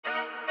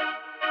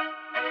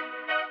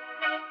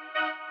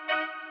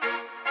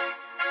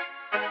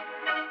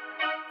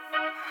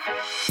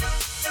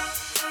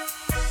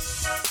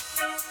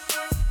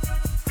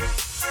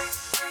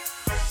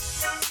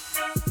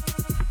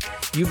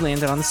You've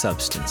landed on The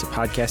Substance, a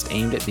podcast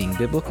aimed at being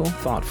biblical,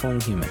 thoughtful,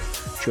 and human.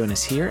 Join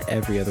us here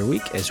every other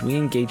week as we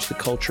engage the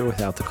culture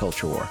without the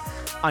culture war.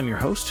 I'm your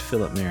host,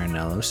 Philip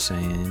Marinello,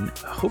 saying,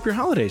 hope your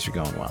holidays are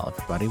going well,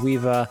 everybody.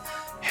 We've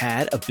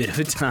had a bit of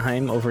a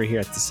time over here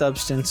at The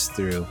Substance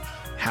through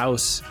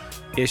house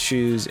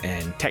issues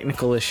and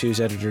technical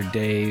issues. Editor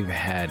Dave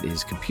had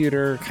his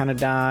computer kind of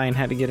die and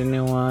had to get a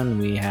new one.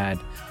 We had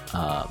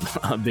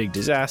a big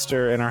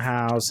disaster in our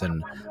house,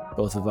 and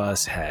both of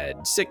us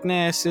had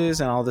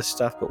sicknesses and all this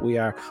stuff, but we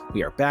are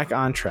back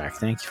on track.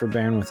 Thank you for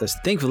bearing with us.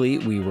 Thankfully,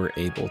 we were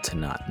able to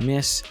not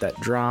miss that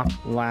drop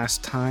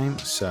last time.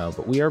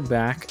 But we are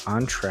back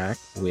on track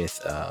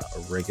with a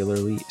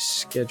regularly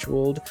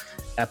scheduled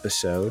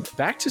episode.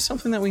 Back to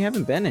something that we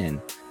haven't been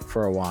in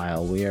for a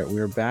while.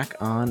 We're back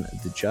on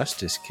the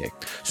justice kick.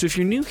 So if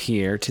you're new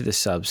here to The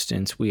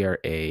Substance, we are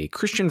a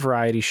Christian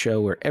variety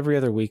show where every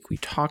other week we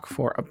talk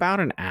for about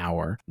an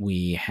hour.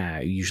 We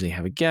usually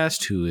have a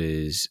guest who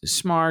is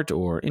smart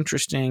or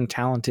interesting,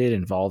 talented,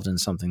 involved in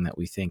something that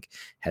we think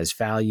has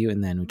value,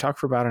 and then we talk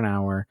for about an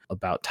hour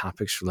about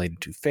topics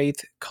related to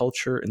faith,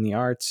 culture, and the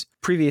arts.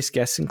 Previous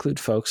guests include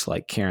folks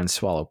like Karen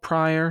Swallow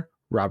Pryor,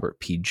 Robert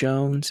P.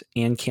 Jones,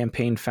 and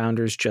campaign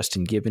founders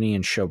Justin Giboney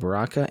and Sho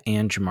Baraka,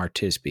 and Jamar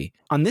Tisby.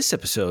 On this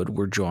episode,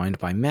 we're joined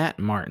by Matt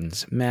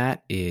Martens.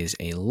 Matt is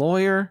a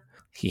lawyer.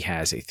 He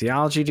has a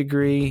theology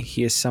degree.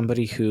 He is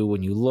somebody who,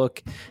 when you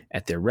look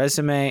at their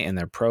resume and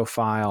their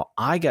profile,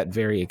 I got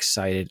very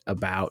excited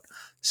about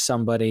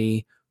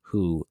somebody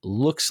who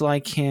looks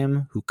like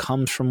him, who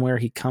comes from where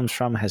he comes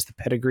from, has the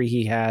pedigree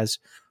he has,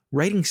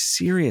 writing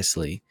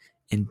seriously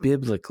and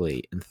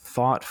biblically and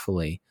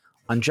thoughtfully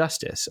on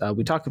justice.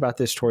 We talk about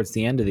this towards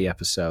the end of the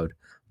episode,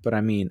 but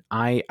I mean,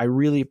 I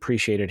really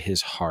appreciated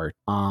his heart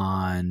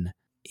on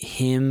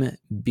him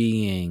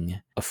being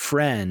a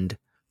friend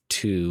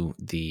to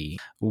the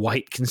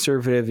white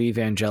conservative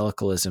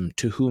evangelicalism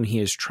to whom he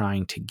is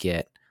trying to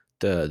get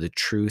the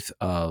truth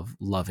of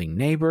loving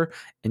neighbor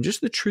and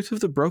just the truth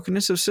of the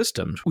brokenness of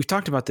systems. We've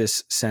talked about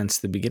this since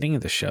the beginning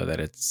of the show, that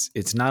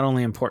it's not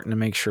only important to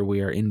make sure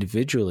we are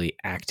individually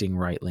acting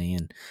rightly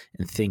and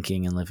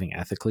thinking and living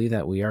ethically,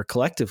 that we are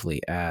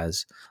collectively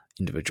as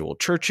individual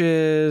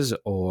churches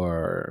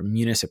or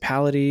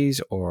municipalities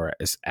or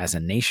as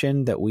a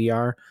nation, that we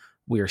are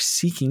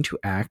seeking to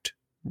act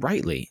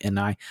rightly. And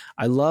I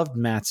loved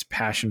Matt's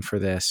passion for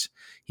this.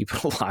 He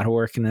put a lot of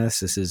work into this.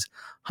 This is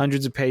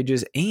hundreds of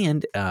pages,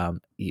 and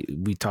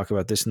we talk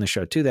about this in the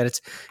show too, that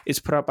it's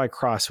put out by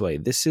Crossway.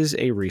 This is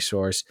a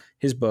resource.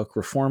 His book,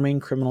 Reforming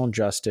Criminal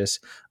Justice,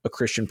 A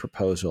Christian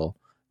Proposal.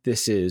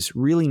 This is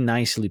really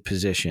nicely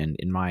positioned,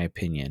 in my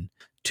opinion,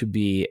 to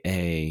be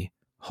a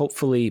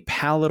hopefully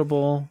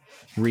palatable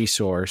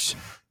resource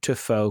to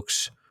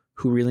folks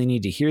who really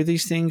need to hear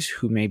these things,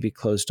 who may be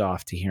closed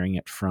off to hearing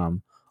it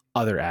from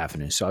other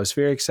avenues. So I was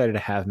very excited to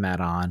have Matt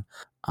on.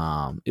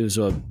 It was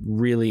a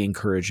really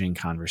encouraging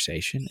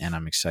conversation, and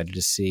I'm excited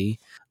to see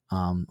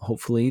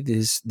hopefully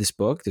this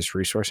book, this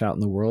resource out in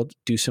the world,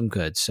 do some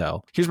good.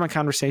 So here's my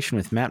conversation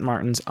with Matt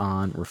Martens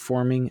on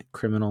reforming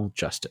criminal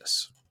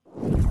justice.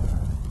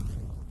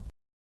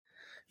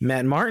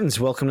 Matt Martens,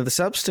 welcome to The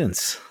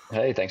Substance.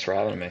 Hey, thanks for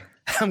having me.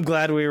 I'm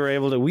glad we were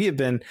able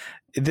to.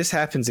 This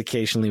happens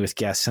occasionally with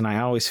guests, and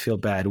I always feel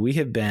bad. We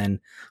have been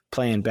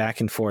playing back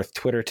and forth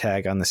Twitter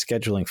tag on the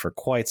scheduling for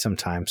quite some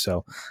time,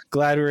 so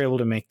glad we were able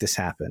to make this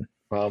happen.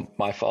 Well,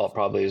 my fault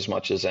probably as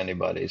much as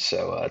anybody's,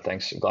 so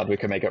thanks. Glad we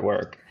could make it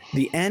work.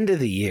 The end of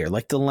the year,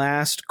 like the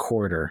last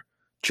quarter,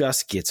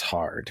 just gets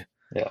hard.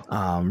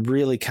 Yeah.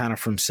 Really kind of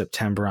from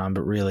September on,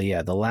 but really,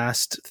 yeah, the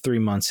last 3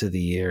 months of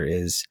the year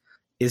is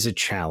a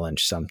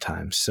challenge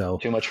sometimes. So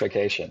too much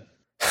vacation.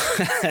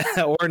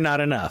 or not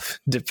enough,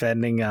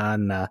 depending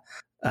on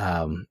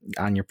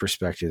your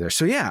perspective there.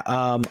 So yeah,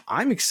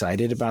 I'm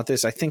excited about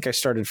this. I think I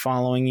started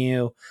following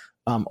you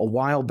a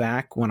while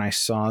back when I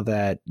saw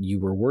that you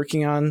were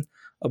working on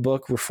a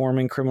book,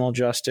 Reforming Criminal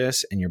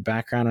Justice, and your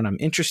background. And I'm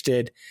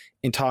interested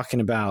in talking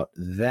about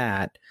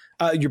that.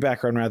 Your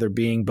background rather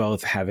being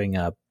both having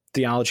a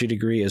theology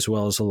degree as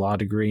well as a law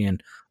degree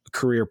and a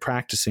career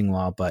practicing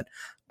law. But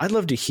I'd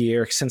love to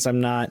hear, since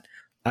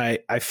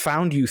I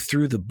found you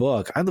through the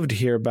book, I'd love to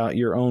hear about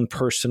your own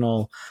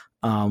personal,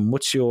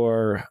 what's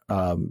your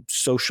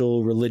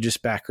social, religious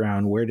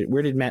background? Where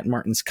did Matt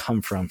Martens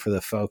come from for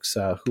the folks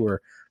who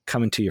are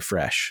coming to you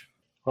fresh?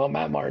 Well,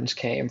 Matt Martens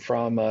came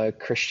from a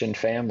Christian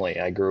family.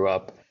 I grew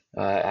up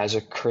as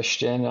a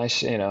Christian.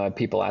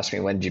 People ask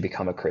me, when did you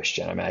become a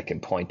Christian? I mean, I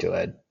can point to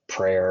a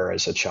prayer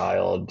as a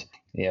child,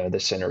 the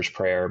sinner's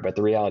prayer. But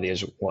the reality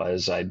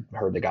was I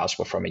heard the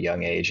gospel from a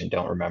young age and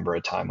don't remember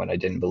a time when I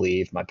didn't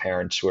believe. My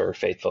parents were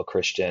faithful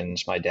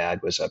Christians. My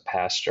dad was a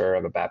pastor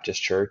of a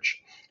Baptist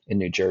church in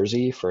New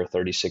Jersey for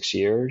 36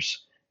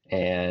 years.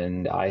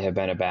 And I have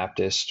been a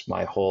Baptist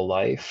my whole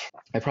life.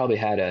 I probably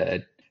had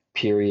a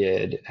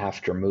period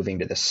after moving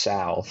to the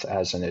South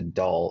as an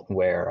adult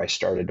where I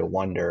started to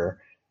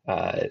wonder,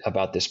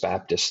 about this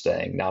Baptist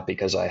thing, not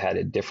because I had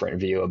a different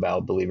view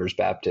about believers'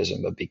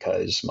 baptism, but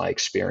because my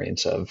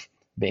experience of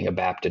being a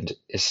Baptist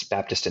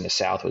in the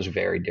South was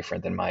very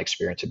different than my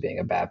experience of being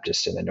a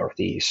Baptist in the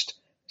Northeast.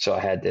 So I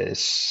had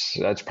this,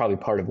 that's probably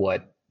part of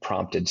what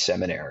prompted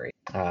seminary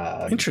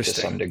to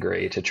some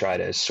degree, to try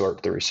to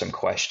sort through some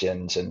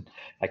questions. And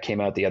I came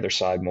out the other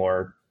side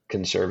more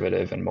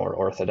conservative and more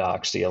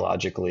orthodox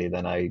theologically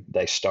than I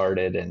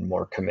started, and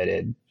more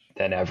committed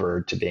than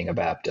ever to being a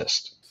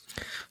Baptist.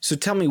 So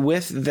tell me,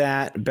 with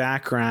that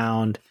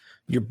background,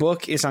 your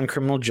book is on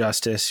criminal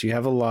justice. You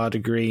have a law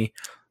degree.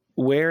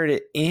 Where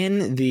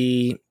in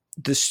in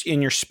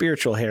your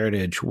spiritual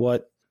heritage,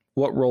 what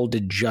role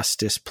did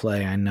justice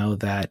play? I know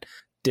that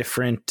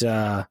different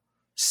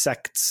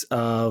sects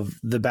of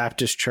the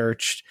Baptist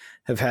Church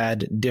have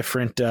had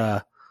different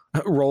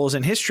roles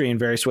in history in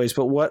various ways,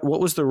 but what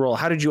was the role?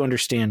 How did you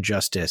understand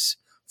justice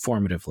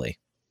formatively?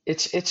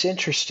 It's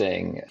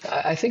interesting.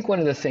 I think one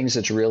of the things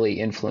that's really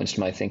influenced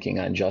my thinking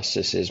on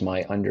justice is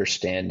my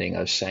understanding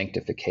of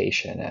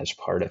sanctification as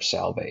part of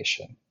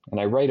salvation. And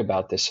I write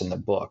about this in the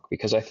book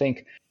because I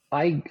think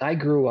I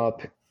grew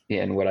up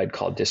in what I'd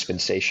call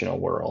dispensational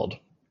world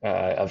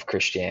of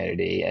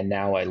Christianity, and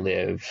now I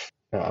live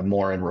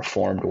more in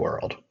reformed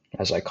world,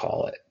 as I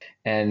call it.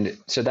 And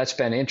so that's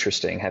been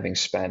interesting, having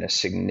spent a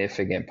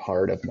significant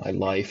part of my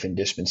life in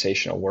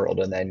dispensational world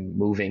and then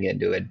moving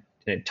into an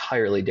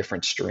entirely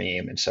different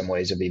stream in some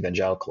ways of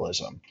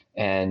evangelicalism,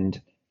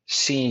 and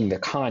seeing the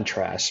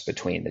contrast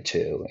between the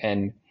two.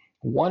 And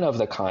one of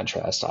the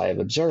contrasts I have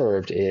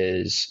observed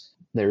is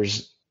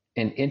there's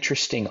an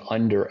interesting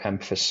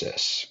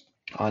underemphasis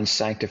on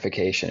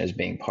sanctification as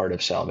being part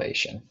of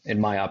salvation, in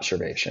my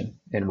observation,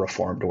 in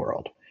reformed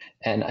world.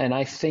 And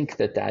I think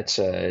that that's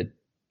a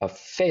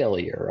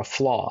failure, a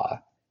flaw,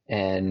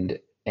 and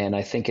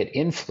I think it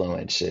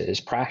influences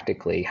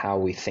practically how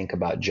we think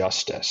about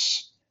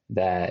justice,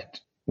 that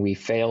we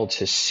fail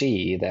to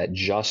see that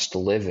just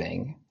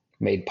living,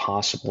 made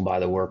possible by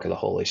the work of the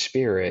Holy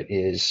Spirit,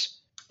 is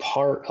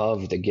part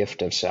of the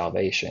gift of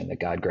salvation that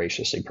God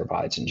graciously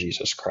provides in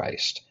Jesus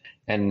Christ.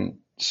 And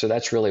so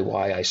that's really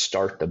why I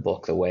start the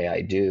book the way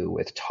I do,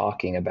 with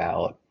talking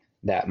about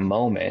that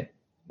moment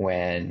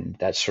when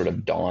that sort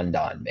of dawned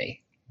on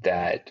me,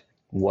 that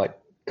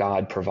what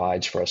God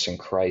provides for us in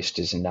Christ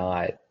is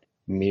not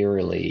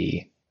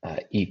merely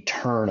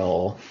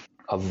eternal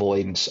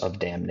avoidance of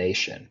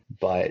damnation,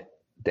 but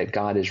that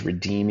God is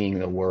redeeming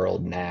the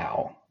world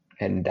now.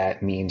 And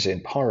that means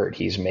in part,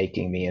 he's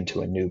making me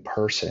into a new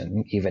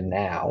person, even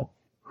now,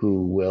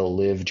 who will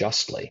live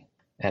justly.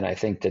 And I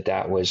think that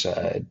that was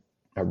a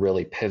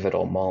really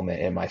pivotal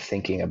moment in my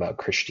thinking about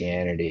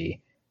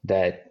Christianity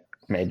that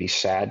maybe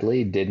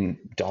sadly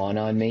didn't dawn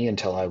on me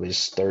until I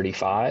was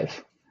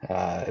 35.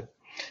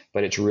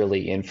 But it's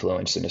really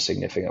influenced in a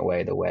significant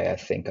way the way I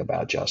think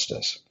about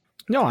justice.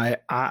 No,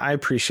 I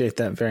appreciate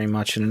that very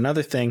much. And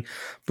another thing,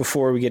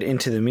 before we get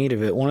into the meat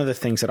of it, one of the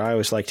things that I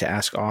always like to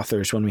ask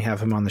authors when we have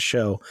them on the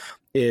show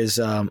is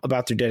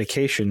about their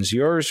dedications.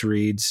 Yours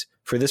reads,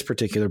 for this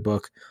particular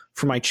book,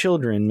 "For my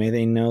children, may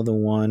they know the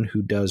one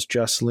who does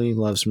justly,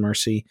 loves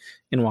mercy,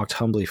 and walked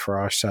humbly for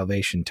our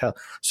salvation."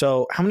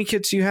 So how many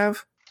kids do you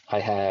have? I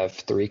have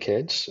 3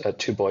 kids,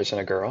 2 boys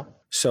and a girl.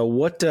 So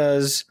what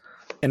does...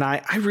 And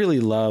I really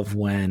love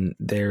when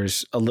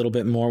there's a little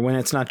bit more, when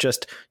it's not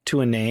just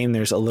to a name,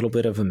 there's a little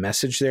bit of a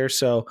message there.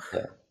 So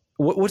yeah.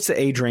 What's the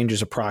age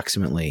ranges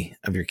approximately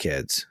of your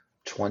kids?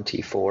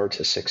 24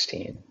 to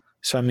 16.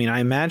 So, I mean, I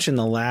imagine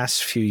the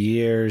last few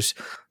years,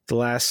 the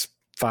last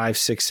 5,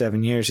 6,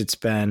 7 years, it's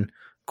been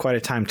quite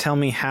a time. Tell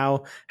me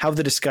how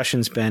the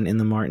discussion's been in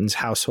the Martens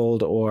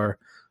household, or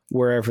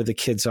wherever the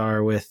kids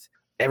are, with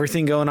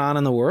everything going on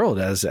in the world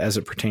as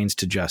it pertains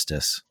to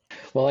justice.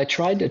 Well, I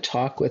tried to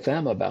talk with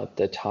them about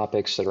the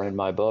topics that are in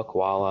my book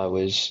while I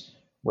was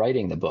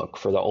writing the book.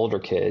 For the older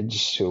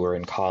kids who were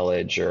in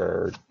college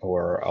or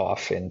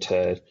off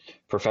into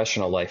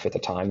professional life at the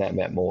time, that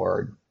meant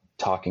more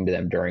talking to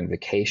them during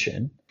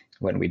vacation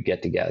when we'd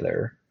get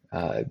together.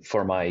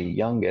 For my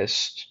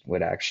youngest,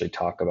 would actually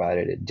talk about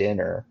it at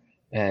dinner,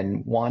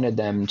 and wanted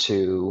them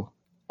to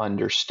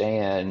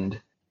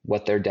understand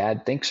what their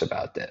dad thinks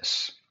about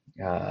this.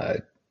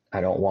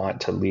 I don't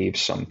want to leave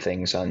some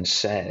things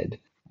unsaid.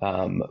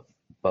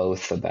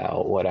 Both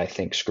about what I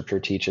think Scripture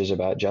teaches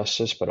about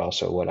justice, but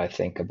also what I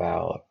think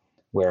about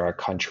where our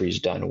country's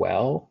done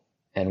well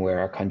and where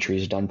our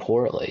country's done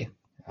poorly.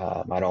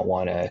 I don't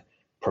want to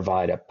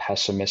provide a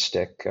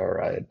pessimistic or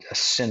a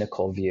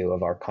cynical view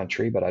of our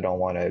country, but I don't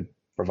want to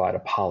provide a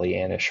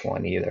Pollyannish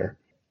one either.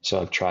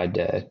 So I've tried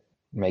to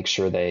make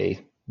sure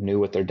they knew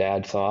what their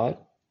dad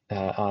thought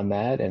on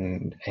that,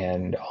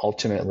 and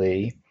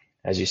ultimately,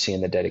 as you see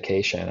in the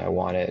dedication, I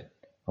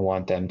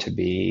want them to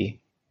be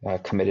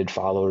committed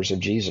followers of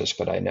Jesus,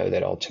 but I know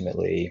that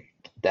ultimately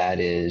that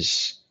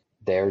is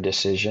their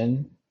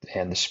decision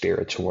and the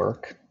Spirit's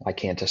work. I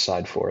can't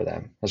decide for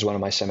them. As one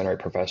of my seminary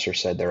professors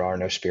said, there are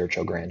no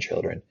spiritual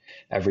grandchildren.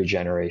 Every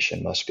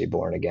generation must be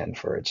born again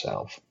for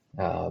itself.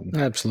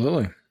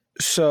 Absolutely.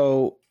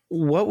 So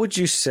What would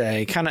you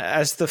say, kind of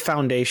as the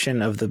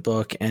foundation of the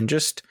book and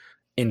just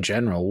in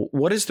general,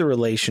 what is the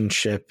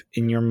relationship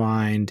in your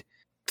mind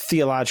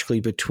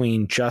theologically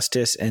between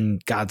justice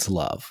and God's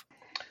love?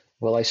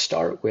 Well, I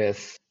start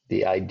with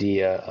the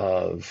idea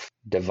of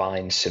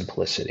divine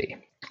simplicity,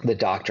 the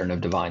doctrine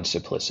of divine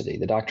simplicity.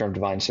 The doctrine of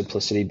divine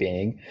simplicity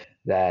being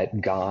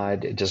that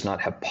God does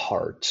not have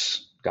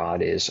parts.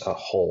 God is a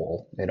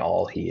whole in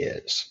all he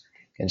is.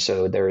 And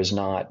so there is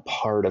not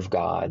part of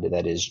God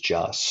that is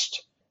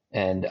just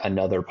and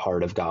another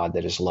part of God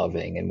that is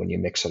loving. And when you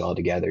mix it all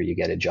together, you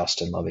get a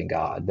just and loving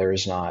God. It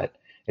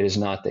is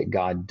not that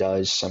God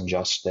does some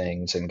just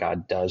things and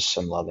God does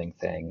some loving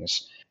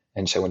things.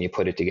 And so when you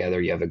put it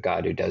together, you have a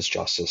God who does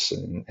justice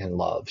and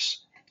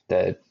loves.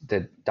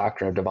 The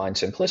doctrine of divine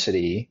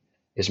simplicity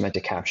is meant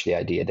to capture the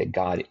idea that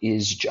God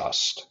is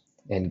just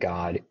and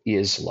God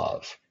is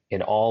love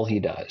in all he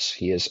does.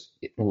 He is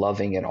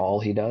loving in all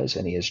he does,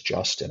 and he is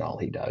just in all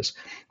he does,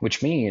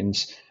 which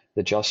means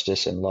that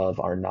justice and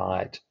love are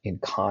not in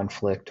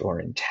conflict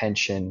or in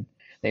tension.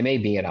 They may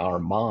be in our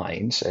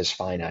minds as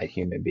finite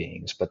human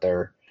beings, but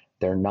they're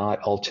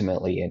not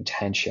ultimately in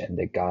tension,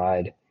 that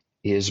God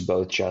is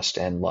both just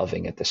and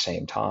loving at the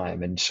same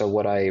time. And so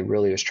what I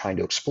really was trying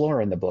to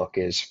explore in the book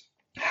is,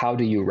 how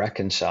do you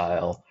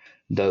reconcile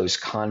those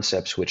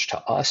concepts which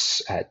to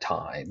us at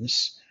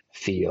times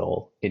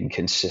feel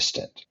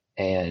inconsistent?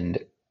 And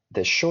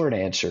the short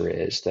answer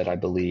is that I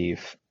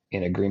believe,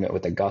 in agreement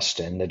with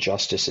Augustine, that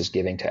justice is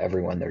giving to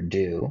everyone their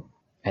due,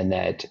 and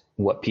that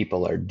what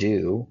people are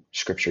due,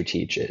 Scripture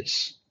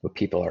teaches, what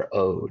people are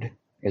owed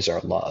is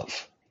our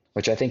love,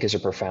 which I think is a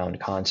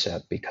profound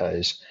concept,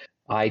 because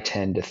I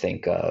tend to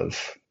think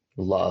of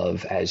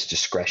love as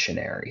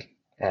discretionary,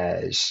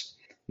 as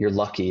you're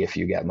lucky if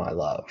you get my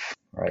love,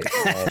 right?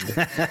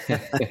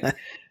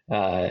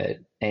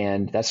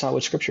 And that's not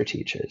what Scripture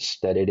teaches,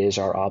 that it is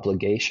our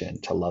obligation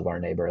to love our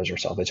neighbor as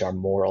ourselves. It's our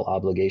moral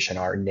obligation.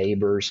 Our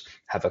neighbors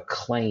have a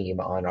claim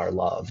on our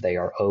love. They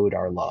are owed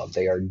our love.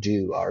 They are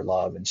due our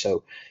love. And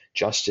so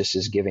justice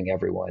is giving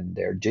everyone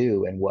their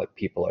due, and what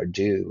people are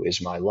due is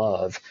my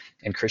love.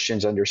 And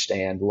Christians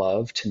understand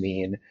love to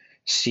mean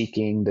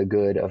seeking the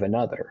good of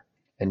another.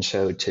 And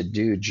so to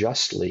do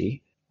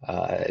justly,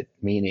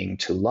 meaning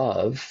to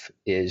love,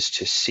 is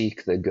to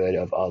seek the good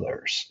of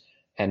others.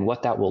 And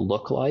what that will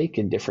look like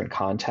in different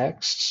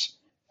contexts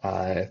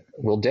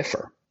will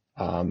differ.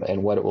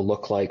 And what it will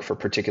look like for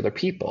particular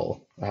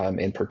people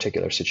in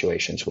particular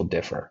situations will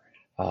differ.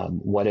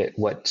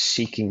 What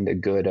seeking the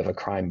good of a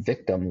crime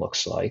victim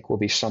looks like will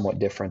be somewhat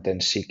different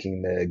than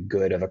seeking the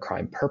good of a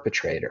crime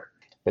perpetrator.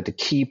 But the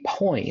key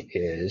point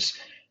is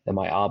that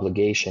my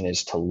obligation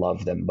is to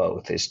love them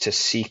both, is to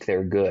seek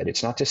their good.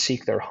 It's not to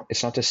seek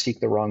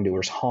the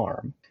wrongdoer's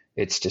harm.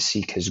 It's to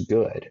seek his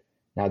good.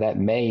 Now that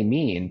may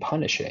mean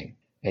punishing,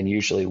 and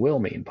usually will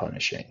mean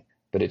punishing,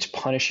 but it's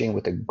punishing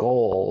with the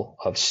goal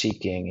of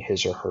seeking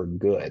his or her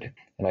good.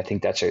 And I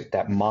think that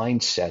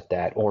mindset,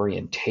 that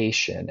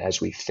orientation as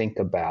we think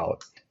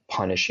about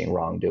punishing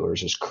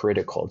wrongdoers, is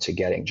critical to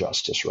getting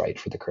justice right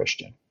for the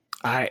Christian.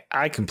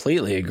 I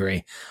completely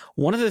agree.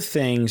 One of the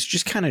things,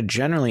 just kind of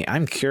generally,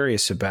 I'm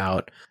curious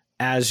about,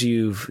 as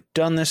you've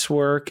done this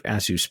work,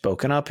 as you've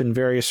spoken up in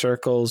various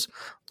circles,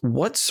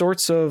 what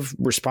sorts of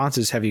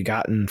responses have you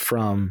gotten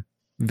from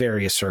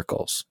various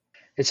circles?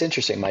 It's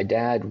interesting. My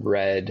dad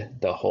read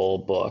the whole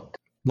book.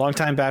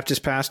 Longtime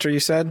Baptist pastor, you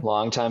said?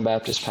 Longtime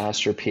Baptist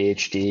pastor,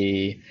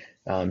 PhD,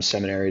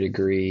 seminary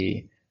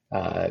degree.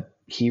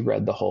 He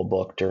read the whole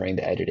book during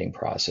the editing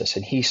process.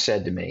 And he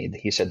said to me,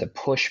 the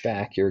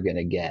pushback you're going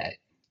to get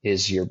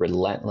is your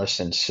relentless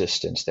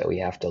insistence that we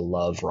have to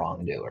love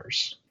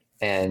wrongdoers.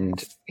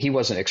 And he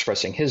wasn't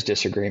expressing his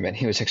disagreement.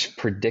 He was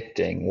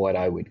predicting what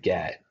I would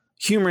get.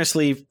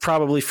 Humorously,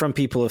 probably from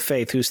people of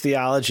faith whose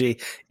theology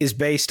is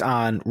based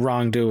on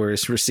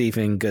wrongdoers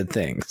receiving good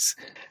things.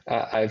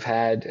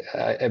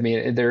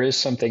 There is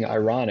something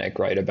ironic,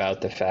 right,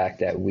 about the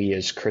fact that we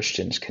as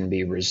Christians can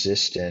be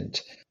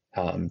resistant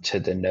to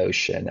the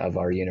notion of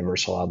our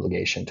universal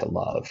obligation to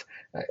love,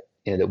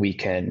 that we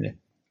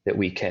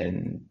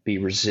can be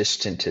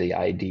resistant to the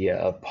idea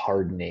of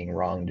pardoning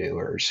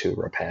wrongdoers who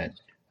repent.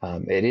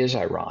 It is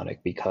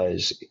ironic,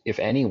 because if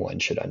anyone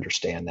should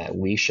understand that,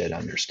 we should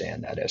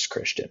understand that as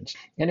Christians.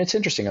 And it's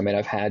interesting. I mean,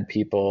 I've had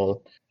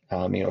people,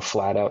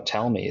 flat out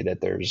tell me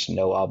that there's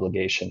no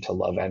obligation to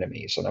love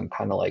enemies, and I'm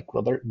kind of like,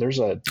 well, there's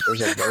a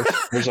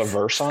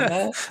verse on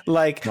that.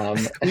 Like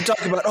we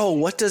talk about,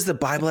 what does the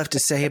Bible have to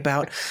say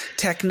about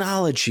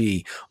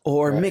technology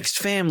or right, mixed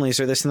families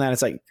or this and that?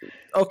 It's like,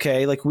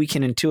 okay, like we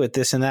can intuit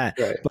this and that,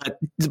 right, but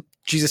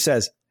Jesus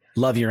says,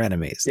 love your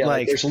enemies. Yeah,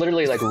 like there's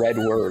literally like red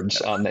words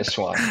on this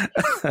one,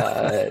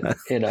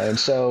 and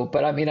so,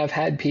 but I mean, I've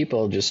had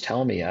people just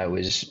tell me I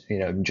was,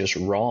 just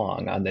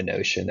wrong on the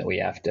notion that we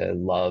have to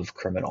love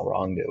criminal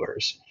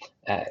wrongdoers,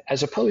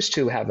 as opposed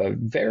to have a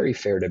very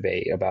fair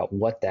debate about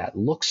what that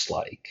looks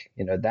like.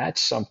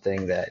 That's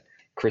something that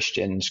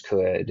Christians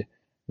could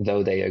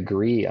though they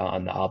agree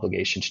on the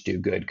obligation to do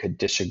good, could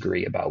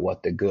disagree about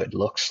what the good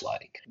looks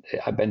like.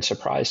 I've been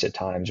surprised at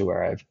times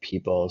where I have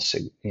people,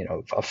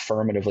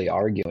 affirmatively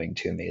arguing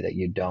to me that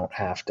you don't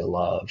have to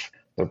love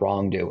the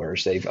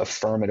wrongdoers. They've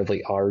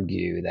affirmatively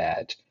argue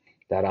that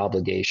that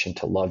obligation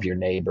to love your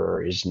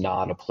neighbor is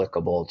not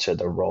applicable to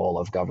the role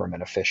of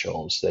government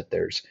officials, that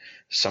there's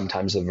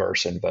sometimes the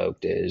verse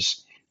invoked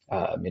is,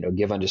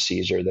 give unto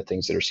Caesar the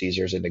things that are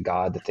Caesar's, and to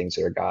God the things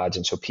that are God's.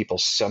 And so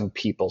some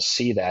people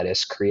see that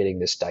as creating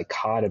this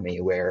dichotomy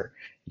where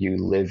you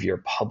live your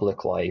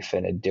public life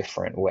in a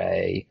different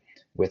way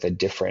with a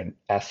different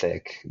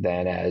ethic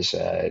than as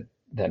a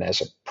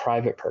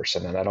private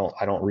person. And I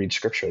don't read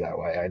scripture that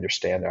way. I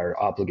understand our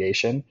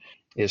obligation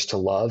is to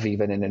love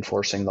even in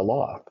enforcing the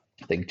law.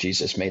 I think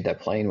Jesus made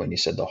that plain when he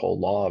said the whole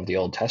law of the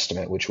Old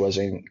Testament, which was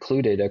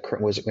included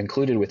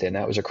within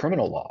that, was a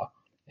criminal law.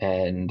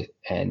 And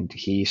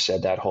he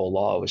said that whole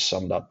law was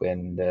summed up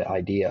in the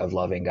idea of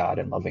loving God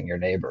and loving your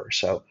neighbor.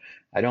 So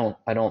I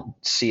don't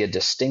see a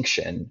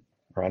distinction,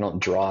 or I don't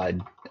draw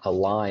a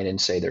line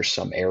and say there's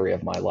some area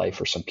of my life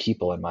or some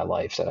people in my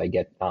life that I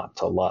get not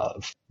to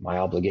love. My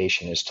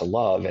obligation is to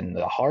love. And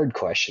the hard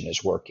question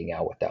is working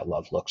out what that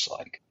love looks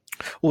like.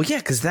 Well, yeah,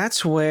 because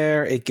that's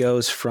where it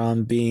goes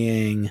from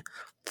being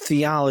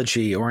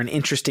theology or an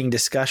interesting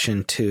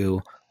discussion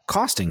to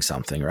costing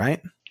something,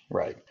 right?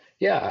 Right.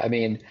 Yeah. I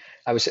mean,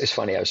 it's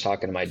funny. I was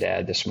talking to my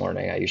dad this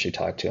morning. I usually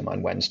talk to him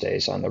on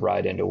Wednesdays on the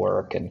ride into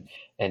work, and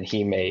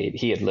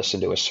he had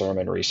listened to a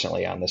sermon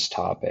recently on this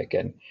topic,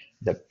 and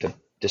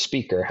the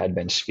speaker had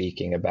been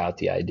speaking about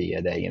the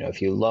idea that,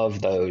 if you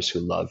love those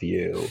who love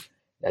you,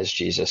 as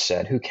Jesus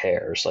said, who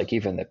cares? Like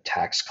even the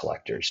tax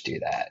collectors do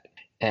that.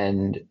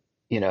 And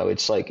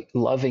it's like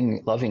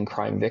loving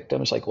crime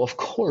victims. Like, well, of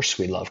course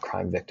we love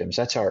crime victims.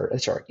 That's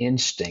our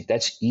instinct.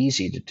 That's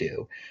easy to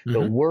do. Mm-hmm.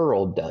 The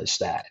world does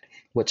that.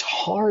 What's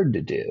hard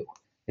to do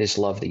is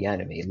love the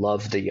enemy,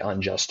 love the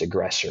unjust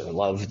aggressor,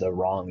 love the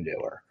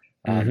wrongdoer,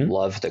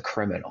 love the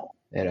criminal.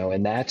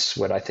 And that's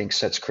what I think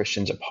sets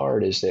Christians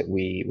apart, is that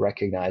we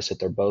recognize that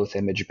they're both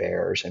image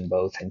bearers and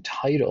both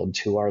entitled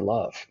to our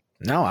love.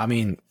 No, I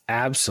mean,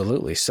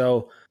 absolutely.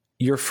 So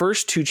your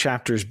first two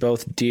chapters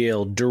both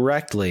deal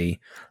directly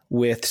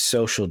with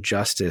social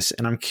justice.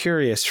 And I'm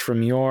curious,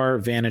 from your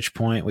vantage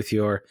point, with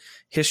your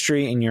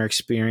history and your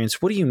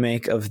experience, what do you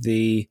make of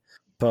the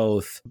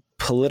both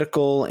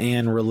political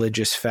and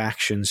religious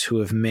factions who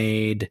have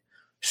made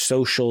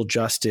social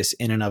justice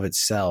in and of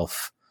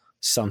itself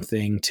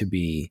something to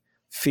be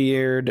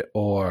feared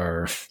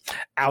or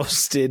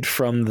ousted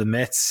from the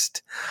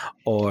midst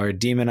or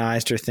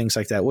demonized or things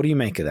like that? What do you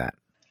make of that?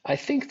 I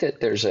think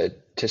that there's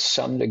to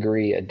some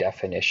degree, a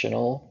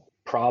definitional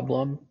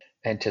problem.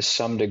 And to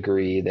some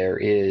degree, there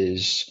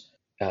is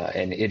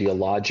an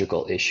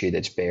ideological issue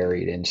that's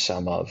buried in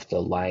some of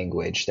the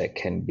language that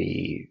can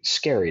be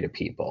scary to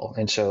people.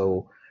 And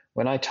so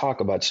when I talk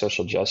about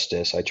social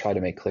justice, I try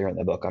to make clear in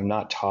the book, I'm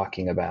not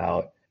talking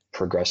about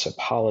progressive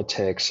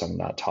politics. I'm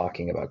not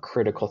talking about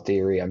critical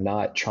theory. I'm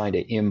not trying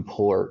to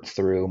import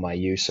through my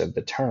use of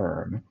the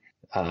term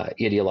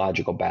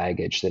ideological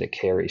baggage that it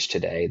carries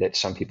today, that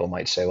some people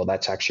might say, well,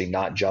 that's actually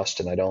not just,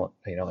 and I don't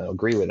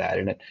agree with that.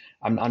 And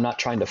I'm not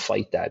trying to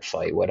fight that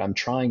fight. What I'm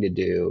trying to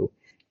do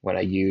when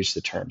I use the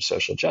term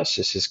social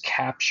justice is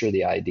capture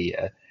the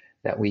idea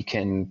that we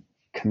can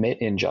commit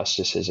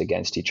injustices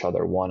against each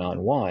other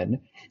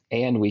one-on-one,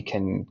 and we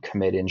can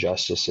commit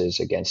injustices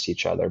against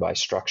each other by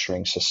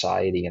structuring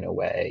society in a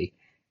way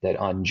that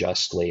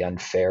unjustly,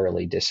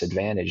 unfairly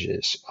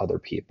disadvantages other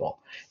people.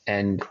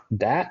 And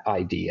that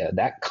idea,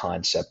 that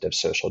concept of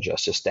social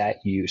justice,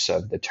 that use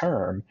of the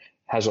term,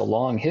 has a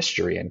long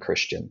history in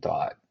Christian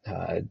thought.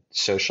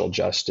 Social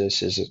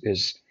justice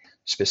is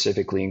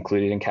specifically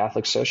included in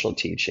Catholic social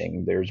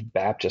teaching. There's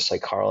Baptists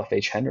like Carl F.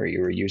 H. Henry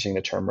who are using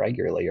the term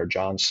regularly, or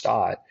John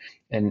Stott.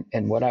 And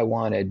what I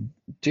want to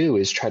do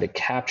is try to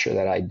capture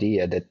that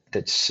idea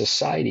that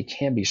society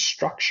can be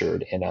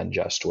structured in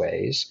unjust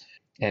ways.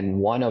 And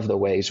one of the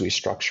ways we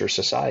structure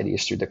society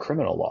is through the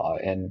criminal law.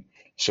 And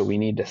so we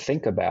need to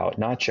think about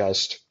not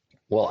just,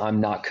 well,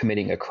 I'm not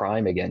committing a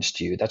crime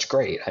against you. That's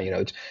great. I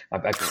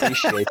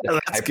appreciate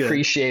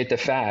appreciate the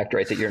fact,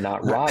 right, that you're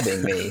not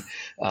robbing me.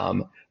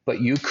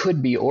 But you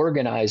could be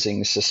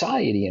organizing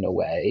society in a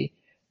way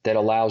that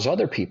allows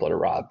other people to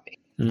rob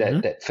me,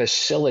 that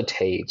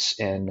facilitates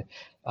and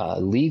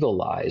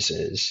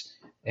legalizes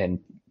and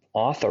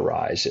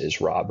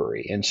authorizes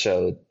robbery. And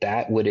so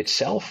that would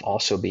itself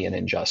also be an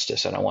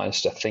injustice. And I want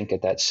us to think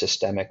at that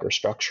systemic or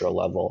structural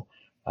level.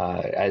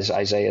 As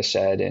Isaiah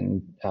said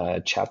in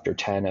chapter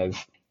 10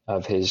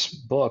 of his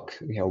book,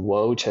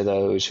 woe to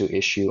those who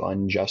issue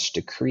unjust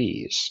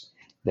decrees,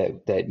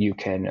 that you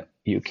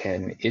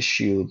can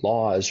issue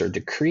laws or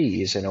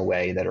decrees in a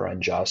way that are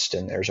unjust,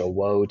 and there's a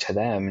woe to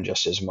them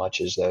just as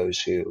much as those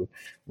who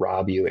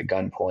rob you at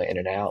gunpoint in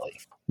an alley.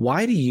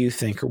 Why do you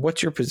think, or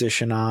what's your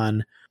position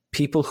on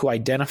people who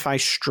identify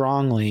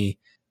strongly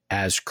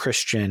as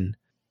Christian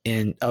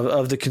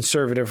of the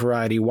conservative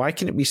variety? Why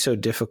can it be so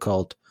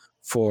difficult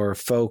for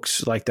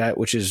folks like that,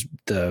 which is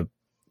the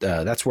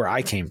that's where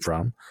I came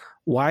from.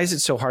 Why is it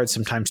so hard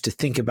sometimes to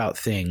think about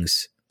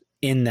things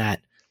in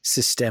that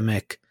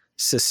systemic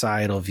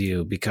societal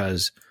view?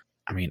 Because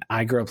I mean,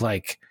 I grew up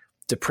like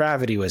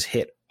depravity was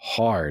hit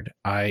hard.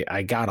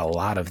 I got a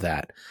lot of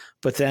that.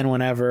 But then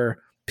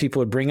whenever people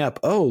would bring up,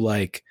 oh,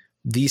 like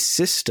these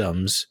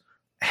systems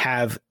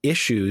have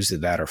issues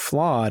that are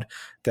flawed,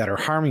 that are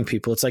harming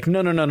people, it's like,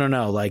 no.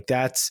 Like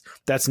that's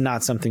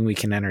not something we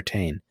can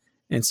entertain.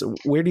 And so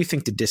where do you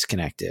think the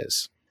disconnect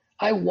is?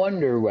 I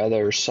wonder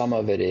whether some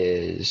of it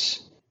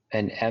is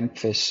an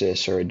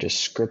emphasis or a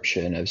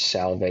description of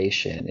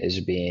salvation as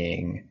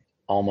being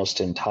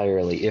almost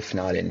entirely, if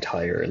not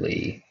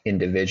entirely,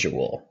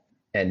 individual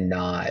and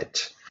not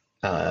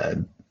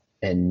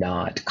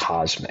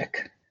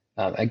cosmic.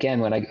 Again,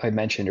 when I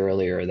mentioned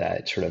earlier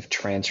that sort of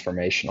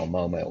transformational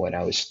moment when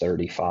I was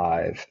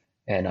 35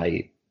 and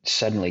I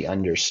suddenly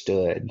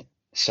understood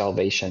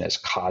salvation as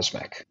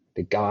cosmic,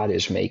 that God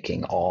is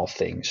making all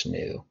things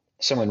new.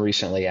 Someone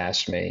recently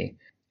asked me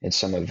in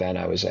some event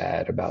I was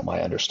at about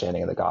my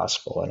understanding of the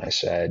gospel. And I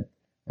said,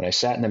 when I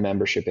sat in the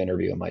membership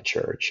interview in my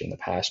church and the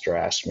pastor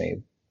asked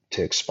me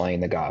to explain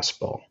the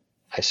gospel,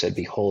 I said,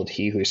 behold,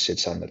 he who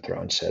sits on the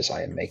throne says,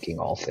 I am making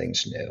all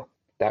things new.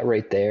 That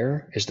right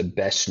there is the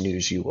best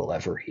news you will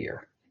ever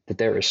hear, that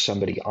there is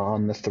somebody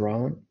on the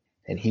throne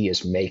and he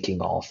is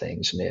making all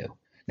things new.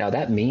 Now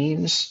that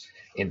means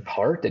in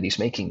part that he's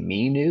making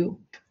me new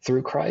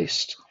through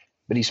Christ,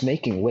 but he's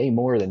making way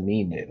more than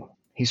me new.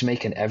 He's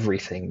making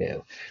everything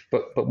new.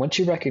 But once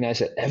you recognize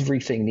that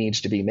everything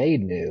needs to be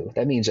made new,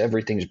 that means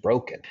everything's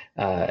broken.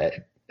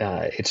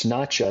 It's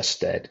not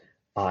just that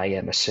I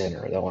am a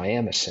sinner, though I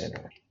am a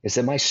sinner. It's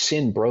that my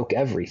sin broke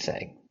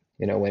everything.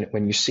 You know,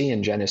 when you see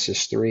in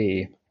Genesis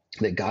 3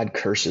 that God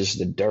curses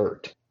the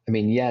dirt, I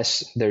mean,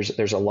 yes,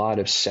 there's a lot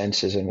of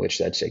senses in which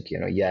that's like, you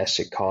know, yes,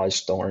 it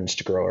caused thorns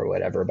to grow or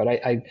whatever. But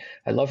I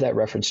love that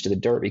reference to the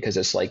dirt because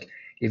it's like,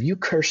 if you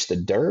curse the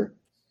dirt,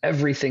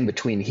 everything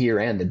between here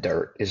and the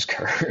dirt is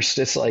cursed.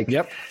 It's like,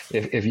 yep.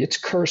 if it's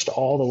cursed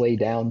all the way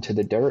down to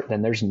the dirt,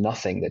 then there's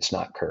nothing that's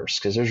not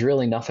cursed because there's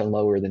really nothing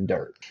lower than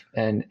dirt.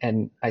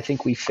 And I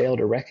think we fail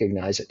to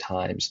recognize at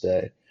times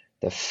the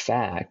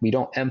fact, we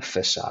don't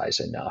emphasize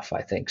enough,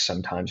 I think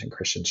sometimes in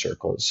Christian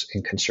circles,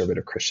 in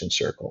conservative Christian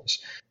circles,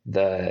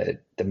 the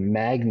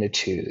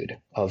magnitude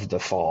of the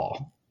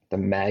fall, the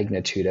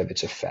magnitude of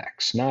its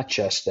effects, not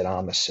just that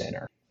I'm a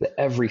sinner, that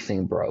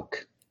everything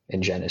broke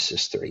in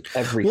Genesis 3.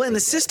 Everything. Well, and the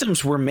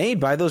systems were made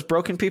by those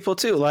broken people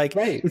too. Like,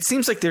 right. It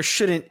seems like it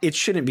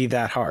shouldn't be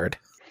that hard.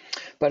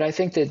 But I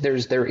think that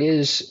there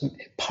is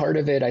part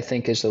of it, I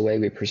think, is the way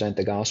we present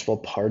the gospel.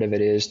 Part of it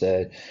is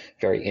the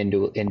very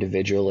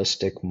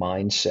individualistic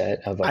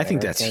mindset of Americans. I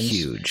think that's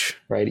huge.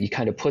 Right? You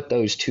kind of put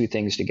those two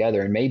things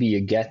together and maybe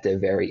you get the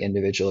very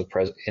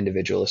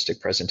individualistic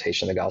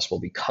presentation of the gospel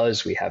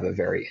because we have a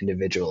very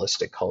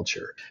individualistic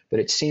culture. But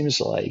it seems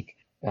like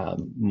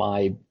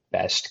my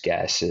best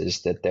guess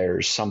is that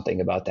there's something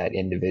about that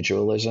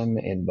individualism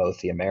in both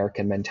the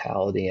American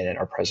mentality and in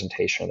our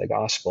presentation of the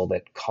gospel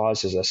that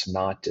causes us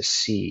not to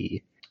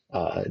see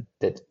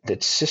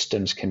that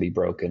systems can be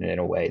broken in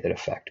a way that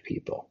affect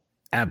people.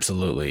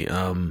 Absolutely.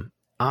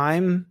 I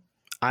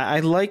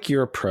like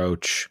your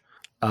approach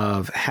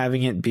of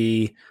having it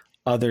be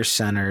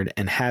other-centered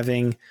and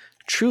having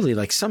truly,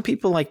 like, some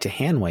people like to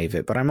hand wave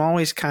it, but I'm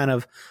always kind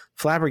of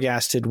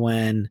flabbergasted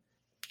when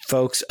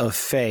folks of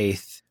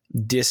faith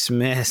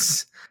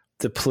dismiss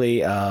the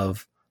plea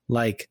of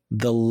like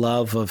the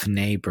love of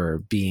neighbor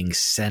being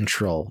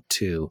central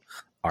to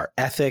our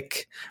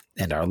ethic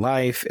and our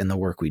life and the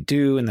work we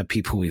do and the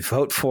people we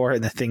vote for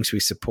and the things we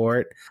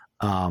support.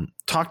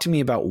 Talk to me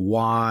about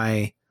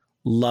why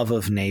love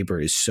of neighbor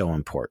is so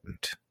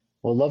important.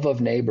 Well, love of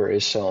neighbor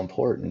is so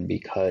important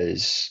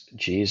because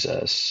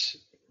Jesus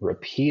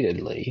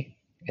repeatedly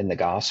in the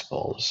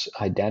Gospels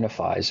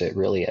identifies it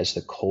really as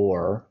the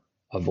core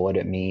of what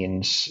it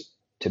means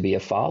to be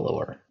a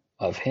follower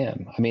of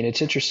him. I mean,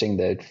 it's interesting,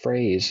 the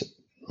phrase,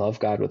 love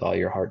God with all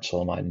your heart,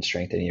 soul, mind, and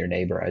strength, and your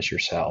neighbor as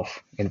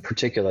yourself. In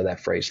particular,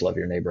 that phrase, love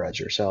your neighbor as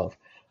yourself,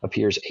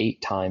 appears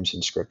 8 times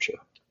in Scripture.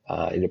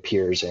 It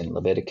appears in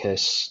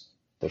Leviticus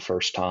the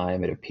first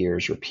time. It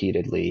appears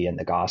repeatedly in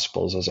the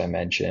Gospels, as I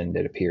mentioned.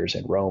 It appears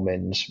in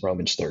Romans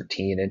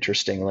 13,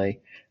 interestingly.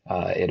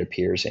 It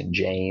appears in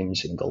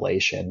James and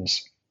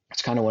Galatians.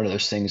 It's kind of one of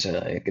those things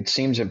that it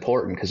seems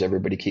important because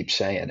everybody keeps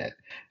saying it.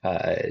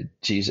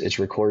 It's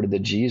recorded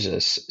that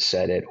Jesus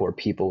said it, or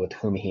people with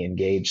whom he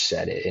engaged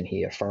said it, and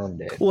he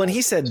affirmed it. Well, and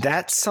he said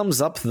that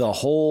sums up the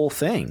whole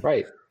thing.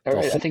 Right.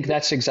 I think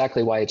that's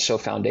exactly why it's so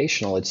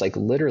foundational. It's like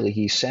literally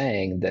he's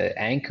saying the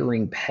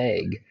anchoring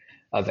peg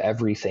of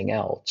everything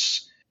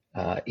else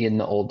in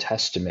the Old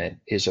Testament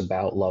is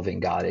about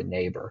loving God and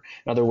neighbor.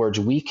 In other words,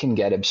 we can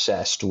get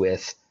obsessed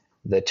with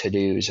the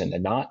to-dos and the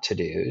not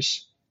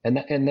to-dos,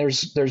 and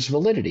there's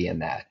validity in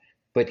that.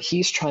 But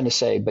he's trying to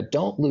say, but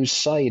don't lose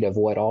sight of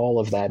what all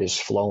of that is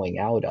flowing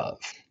out of,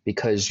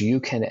 because you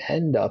can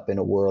end up in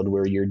a world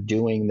where you're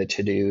doing the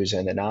to-dos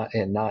and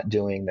not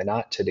doing the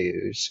not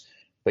to-dos,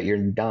 but you're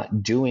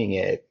not doing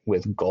it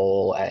with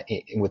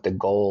the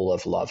goal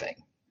of loving,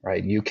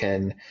 right? You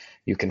can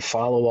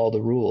follow all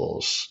the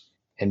rules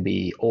and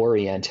be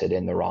oriented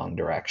in the wrong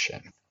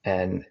direction.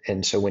 And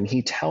so when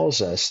he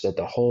tells us that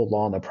the whole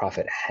law and the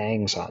prophet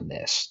hangs on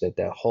this, that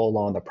the whole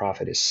law and the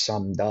prophet is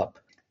summed up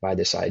by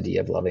this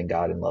idea of loving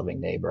God and loving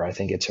neighbor, I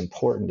think it's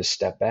important to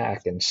step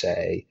back and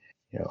say,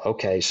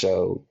 okay,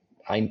 so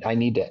I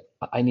need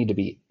to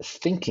be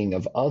thinking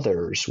of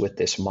others with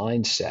this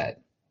mindset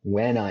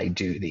when I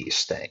do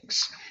these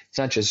things. It's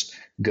not just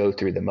go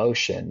through the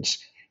motions.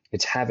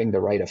 It's having the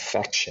right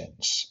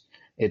affections.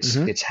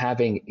 It's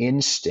having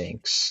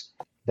instincts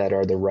that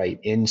are the right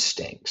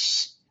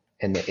instincts.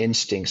 And the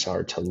instincts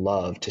are to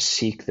love, to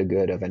seek the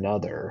good of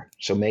another.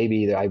 So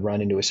maybe I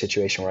run into a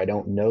situation where I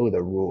don't know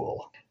the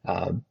rule,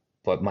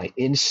 but my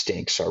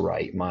instincts are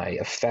right. My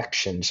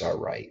affections are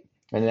right.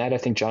 And that, I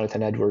think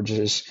Jonathan Edwards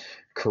is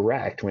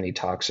correct when he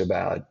talks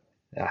about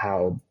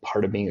how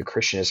part of being a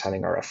Christian is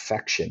having our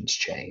affections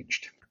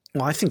changed.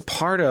 Well, I think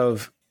part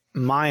of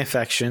my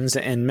affections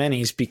and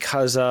many's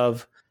because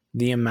of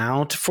the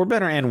amount, for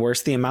better and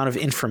worse, the amount of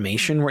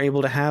information we're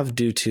able to have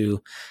due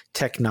to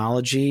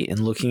technology and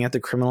looking at the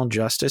criminal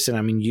justice. And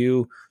I mean,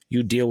 you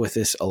deal with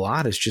this a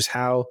lot. It's just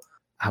how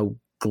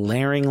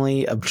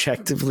glaringly,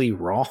 objectively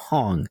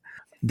wrong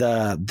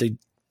the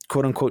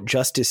quote unquote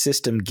justice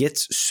system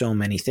gets so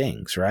many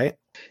things, right?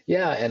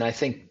 Yeah. And I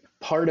think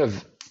part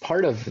of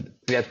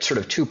we have sort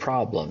of two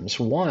problems.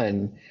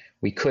 One,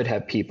 we could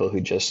have people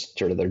who just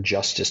sort of their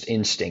justice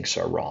instincts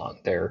are wrong.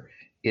 Their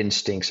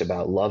instincts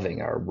about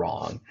loving are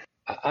wrong.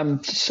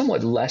 I'm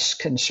somewhat less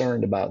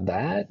concerned about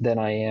that than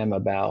I am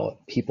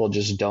about people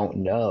just don't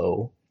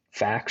know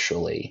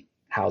factually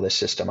how the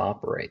system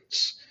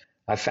operates.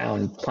 I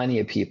found plenty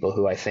of people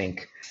who I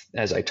think,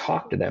 as I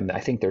talk to them, I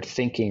think they're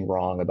thinking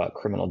wrong about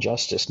criminal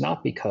justice,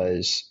 not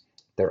because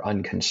they're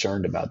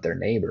unconcerned about their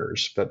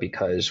neighbors, but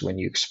because when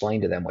you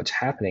explain to them what's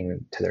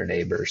happening to their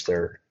neighbors,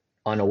 they're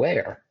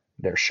unaware.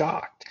 They're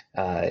shocked.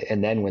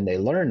 And then when they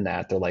learn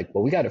that, they're like,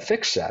 well, we got to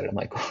fix that. I'm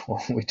like,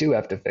 well, we do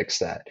have to fix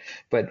that.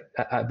 But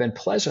I've been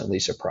pleasantly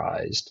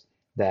surprised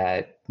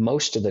that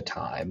most of the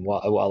time,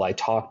 while I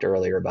talked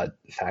earlier about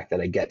the fact that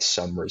I get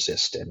some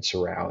resistance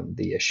around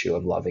the issue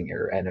of loving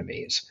your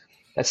enemies,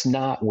 that's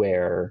not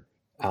where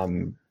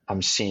I'm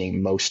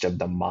seeing most of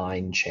the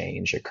mind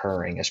change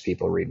occurring as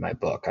people read my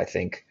book. I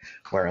think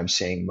where I'm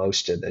seeing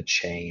most of the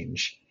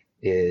change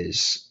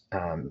is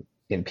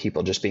in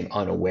people just being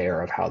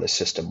unaware of how the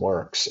system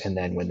works. And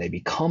then when they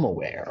become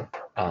aware,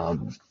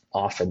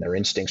 often their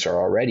instincts are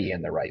already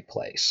in the right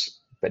place.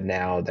 But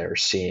now they're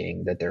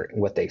seeing that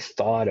what they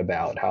thought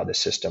about how the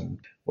system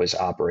was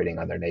operating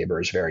on their neighbor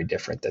is very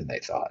different than they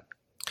thought.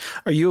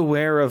 Are you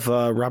aware of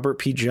Robert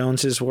P.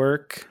 Jones's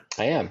work?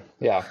 I am,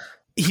 yeah.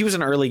 He was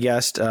an early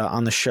guest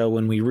on the show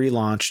when we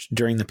relaunched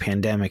during the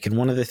pandemic. And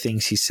one of the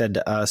things he said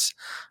to us,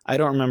 I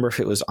don't remember if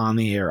it was on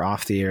the air or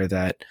off the air,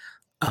 that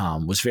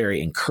was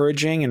very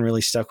encouraging and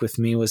really stuck with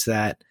me was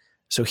that,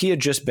 so he had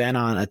just been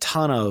on a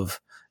ton of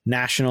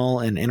national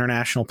and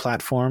international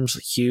platforms,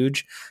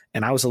 huge.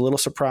 And I was a little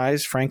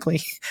surprised,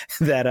 frankly,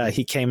 that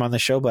he came on the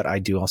show. But I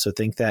do also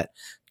think that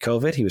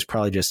COVID, he was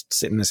probably just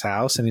sitting in his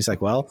house and he's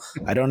like, well,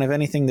 I don't have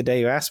anything the day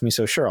you asked me.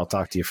 So sure, I'll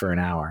talk to you for an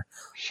hour.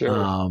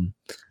 Sure.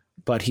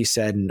 But he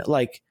said,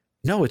 like,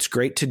 no, it's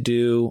great to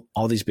do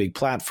all these big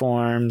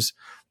platforms,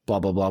 blah,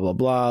 blah, blah, blah,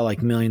 blah,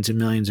 like millions and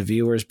millions of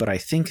viewers. But I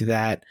think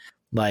that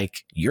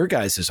like your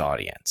guys'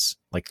 audience,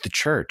 like the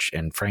church,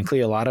 and frankly,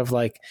 a lot of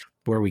like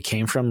where we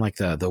came from, like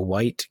the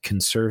white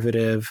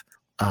conservative,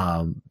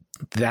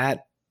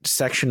 that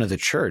section of the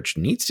church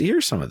needs to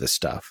hear some of this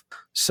stuff.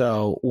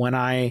 So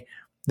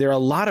there are a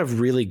lot of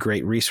really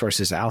great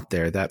resources out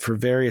there that for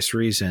various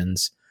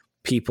reasons,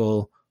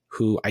 people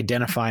who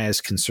identify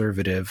as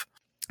conservative,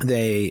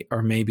 they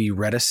are maybe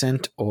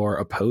reticent or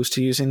opposed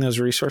to using those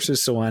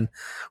resources. So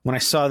when I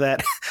saw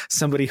that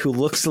somebody who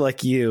looks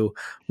like you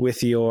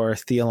with your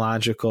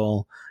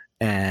theological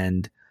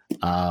and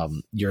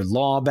your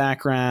law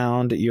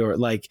background, your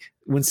like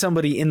when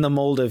somebody in the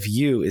mold of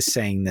you is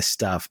saying this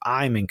stuff,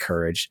 I'm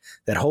encouraged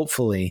that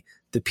hopefully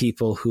the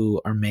people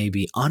who are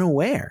maybe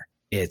unaware,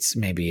 it's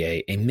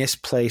maybe a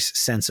misplaced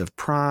sense of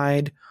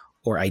pride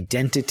or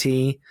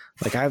identity.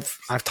 Like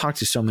I've talked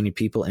to so many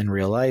people in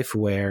real life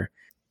where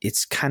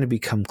it's kind of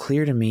become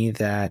clear to me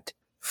that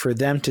for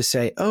them to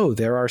say, oh,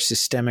 there are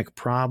systemic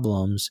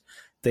problems,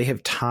 they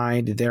have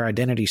tied their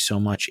identity so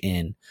much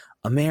in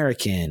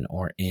American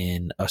or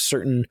in a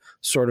certain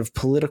sort of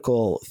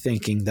political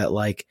thinking that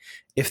like,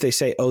 if they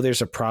say, oh,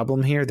 there's a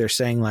problem here, they're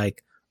saying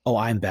like, oh,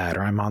 I'm bad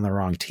or I'm on the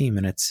wrong team.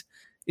 And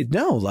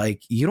no,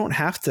 like you don't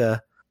have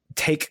to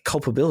take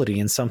culpability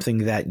in something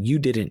that you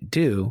didn't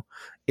do.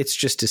 It's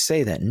just to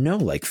say that no,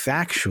 like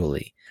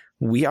factually,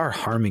 we are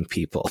harming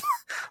people.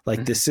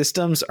 Like the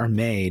systems are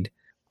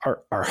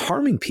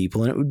harming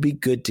people, and it would be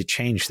good to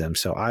change them.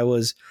 So I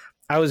was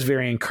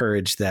very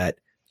encouraged that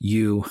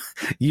you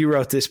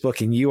wrote this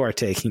book and you are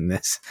taking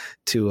this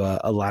to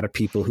a lot of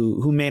people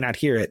who may not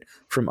hear it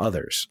from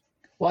others.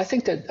 Well, I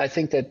think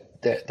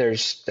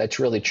that that's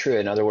really true.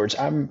 In other words,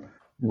 I'm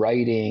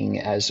writing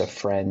as a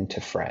friend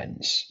to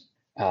friends.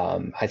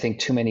 I think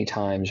too many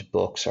times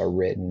books are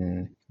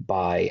written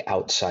by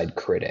outside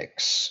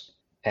critics.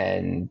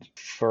 And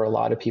for a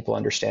lot of people,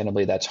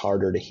 understandably, that's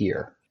harder to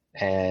hear.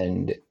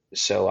 And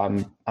so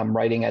I'm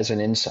writing as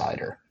an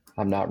insider.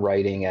 I'm not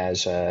writing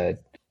as a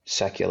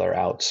secular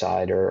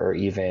outsider or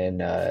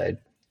even a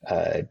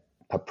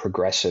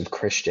progressive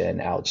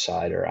Christian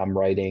outsider. I'm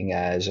writing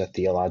as a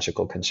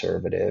theological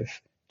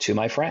conservative to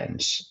my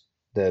friends,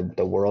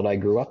 the world I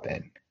grew up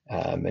in.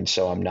 And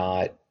so I'm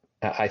not,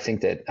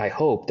 I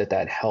hope that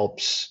that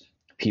helps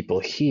people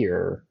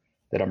hear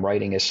that I'm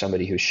writing as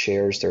somebody who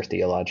shares their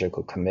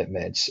theological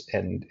commitments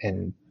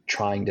and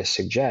trying to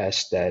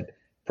suggest that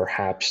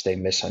perhaps they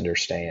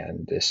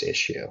misunderstand this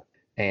issue.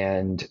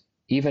 And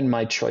even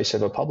my choice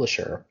of a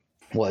publisher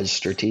was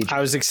strategic. I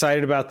was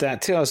excited about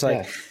that too. I was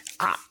like,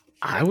 yeah.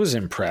 I was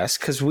impressed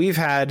because we've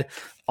had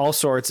all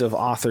sorts of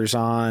authors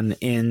on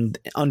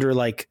under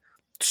like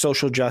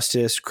social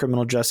justice,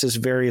 criminal justice,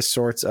 various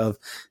sorts of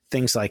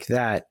things like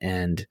that.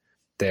 And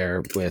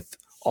they're with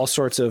all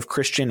sorts of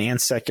Christian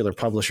and secular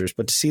publishers.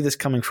 But to see this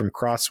coming from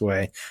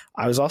Crossway,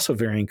 I was also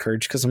very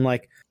encouraged because I'm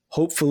like,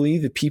 hopefully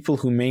the people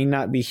who may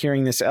not be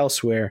hearing this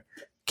elsewhere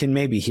can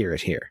maybe hear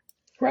it here.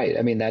 Right.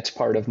 I mean, that's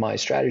part of my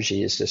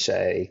strategy is to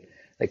say,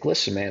 like,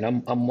 listen, man,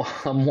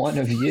 I'm one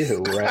of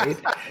you, right?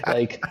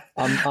 Like,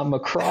 I'm a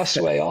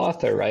Crossway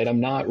author, right? I'm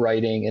not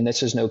writing, and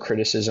this is no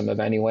criticism of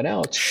anyone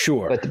else.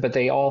 Sure. But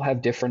they all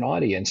have different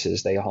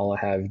audiences. They all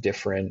have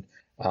different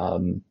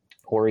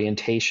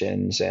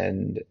orientations,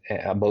 and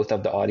both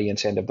of the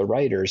audience and of the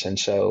writers. And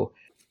so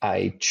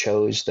I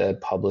chose the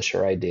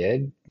publisher I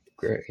did.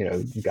 You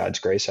know, God's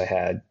grace, I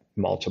had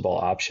multiple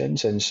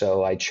options, and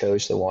so I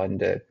chose the one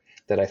that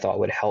I thought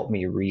would help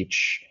me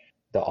reach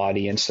the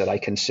audience that I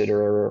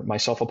consider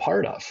myself a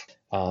part of.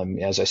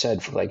 As I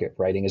said, like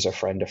writing as a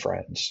friend to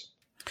friends.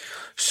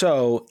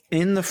 So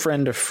in the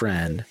friend to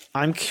friend,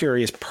 I'm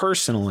curious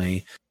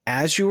personally,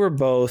 as you were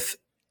both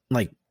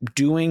like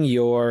doing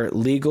your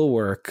legal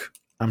work,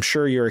 I'm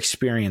sure your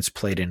experience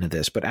played into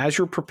this, but as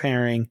you're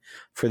preparing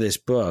for this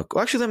book,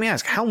 well, actually, let me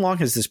ask, how long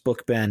has this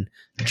book been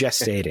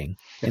gestating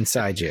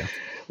inside you?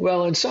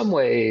 Well, in some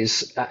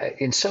ways,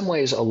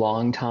 a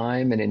long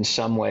time, and in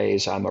some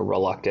ways, I'm a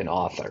reluctant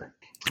author.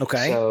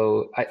 Okay.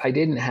 So I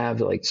didn't have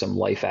like some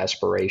life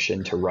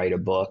aspiration to write a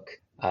book,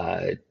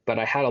 but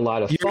I had a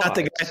lot of. You're thoughts. not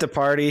the guy at the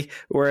party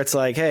where it's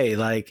like, hey,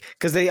 like,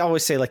 because they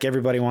always say like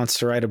everybody wants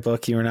to write a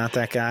book. You were not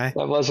that guy.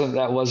 That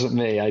wasn't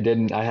me.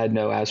 I had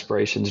no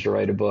aspirations to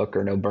write a book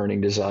or no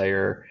burning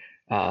desire.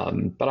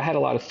 But I had a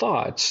lot of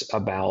thoughts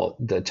about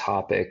the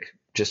topic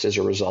just as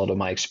a result of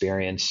my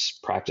experience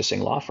practicing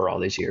law for all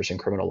these years, and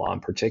criminal law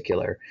in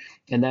particular.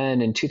 And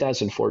then in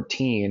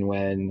 2014,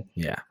 when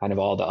kind of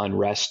all the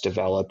unrest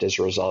developed as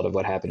a result of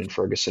what happened in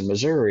Ferguson,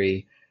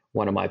 Missouri,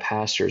 one of my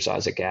pastors,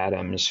 Isaac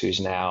Adams,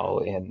 who's now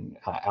in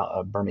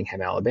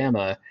Birmingham,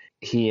 Alabama,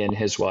 he and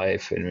his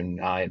wife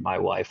and I and my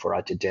wife were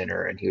out to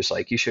dinner, and he was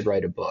like, you should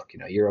write a book. You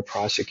know, you were a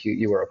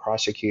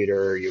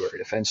prosecutor, you were a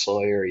defense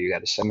lawyer, you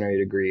got a seminary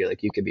degree,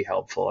 like you could be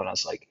helpful. And I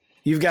was like,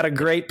 you've got a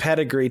great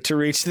pedigree to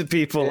reach the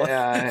people.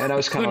 Yeah, and I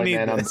was kind of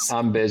like, man,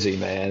 I'm busy,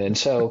 man. And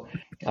so,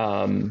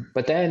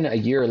 but then a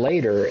year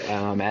later,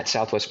 at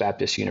Southwest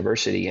Baptist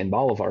University in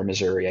Bolivar,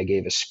 Missouri, I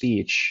gave a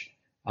speech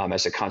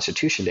as a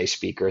Constitution Day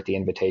speaker at the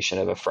invitation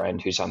of a friend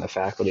who's on the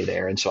faculty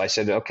there. And so I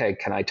said, okay,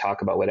 can I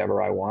talk about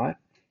whatever I want?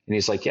 And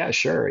he's like, yeah,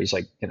 sure. He's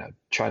like, you know,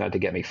 try not to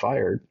get me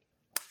fired.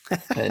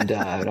 And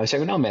I said,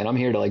 well, no, man, I'm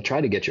here to like try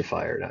to get you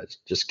fired. I was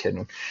just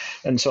kidding.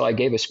 And so I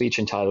gave a speech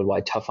entitled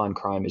 "Why Tough on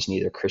Crime is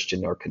Neither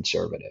Christian Nor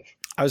Conservative."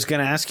 I was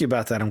going to ask you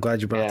about that. I'm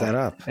glad you brought that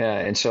up. Yeah.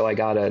 And so I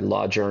got a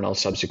law journal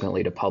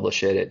subsequently to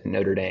publish it at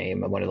Notre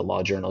Dame. One of the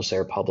law journals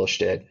there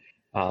published it.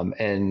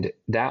 And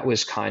that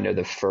was kind of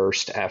the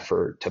first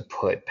effort to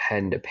put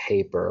pen to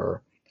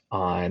paper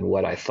on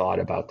what I thought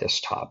about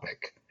this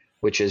topic,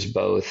 which is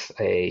both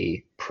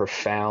a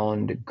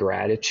profound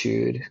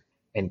gratitude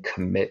and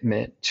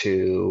commitment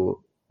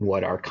to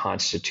what our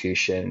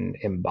Constitution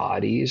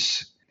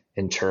embodies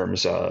in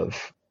terms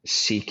of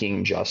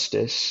seeking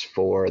justice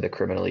for the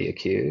criminally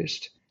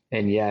accused,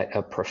 and yet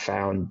a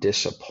profound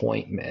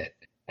disappointment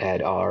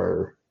at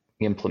our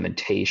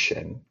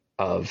implementation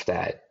of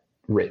that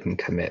written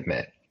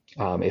commitment,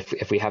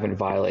 if we haven't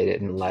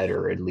violated in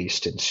letter, at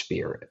least in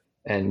spirit.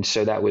 And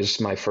so that was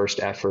my first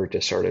effort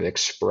to sort of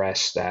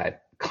express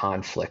that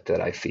conflict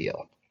that I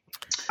feel.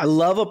 I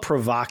love a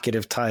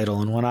provocative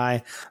title. And when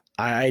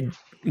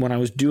I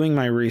was doing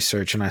my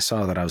research and I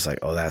saw that, I was like,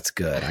 oh, that's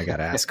good. I got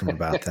to ask him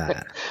about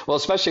that. Well,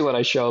 especially when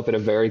I show up at a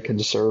very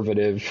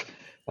conservative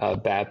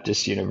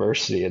Baptist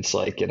university, it's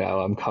like, you know,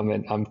 I'm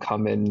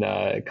coming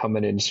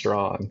in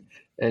strong.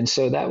 And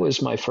so that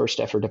was my first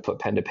effort to put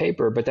pen to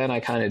paper, but then I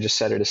kind of just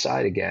set it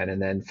aside again.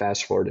 And then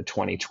fast forward to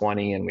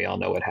 2020, and we all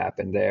know what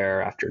happened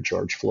there after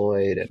George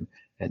Floyd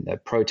and the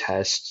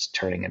protests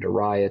turning into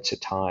riots at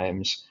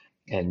times,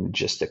 and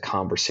just the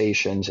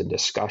conversations and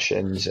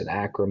discussions and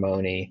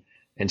acrimony.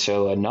 And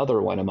so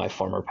another one of my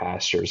former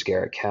pastors,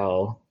 Garrett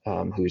Kell,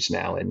 who's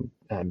now in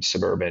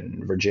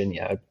suburban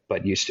Virginia,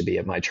 but used to be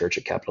at my church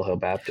at Capitol Hill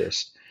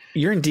Baptist.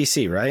 You're in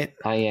DC, right?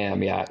 I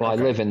am, yeah. Well,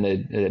 Okay. I live in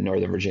the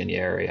Northern Virginia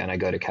area, and I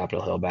go to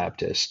Capitol Hill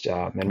Baptist.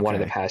 And one of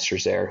the Okay.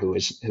 pastors there,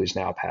 who's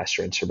now a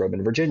pastor in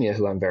suburban Virginia,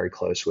 who I'm very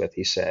close with,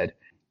 he's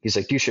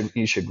like, you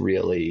should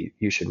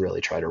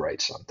really try to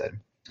write something.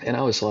 And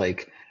I was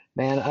like,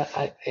 man,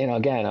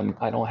 again,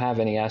 I don't have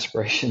any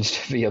aspirations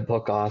to be a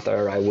book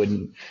author. I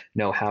wouldn't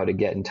know how to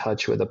get in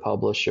touch with a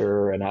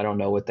publisher, and I don't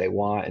know what they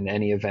want in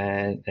any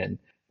event.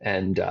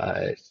 And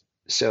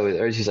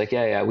so he's like,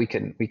 yeah, we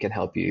can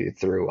help you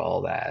through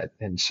all that.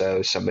 And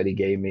so somebody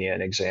gave me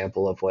an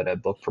example of what a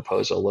book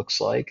proposal looks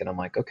like, and I'm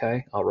like,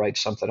 okay, I'll write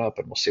something up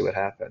and we'll see what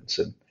happens.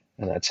 And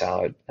that's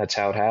how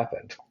it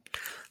happened.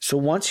 So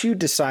once you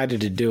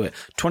decided to do it,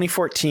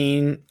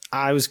 2014,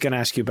 I was going to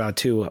ask you about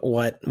too,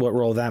 what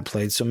role that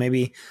played. So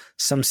maybe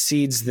some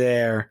seeds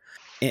there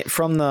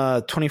from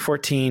the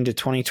 2014 to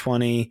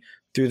 2020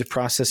 through the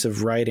process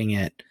of writing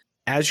it.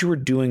 As you were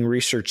doing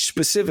research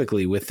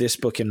specifically with this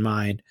book in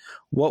mind,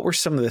 what were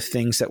some of the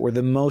things that were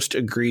the most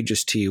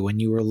egregious to you when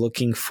you were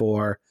looking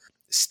for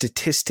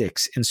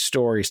statistics and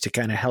stories to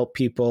kind of help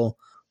people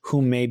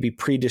who may be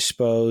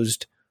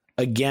predisposed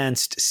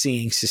against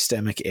seeing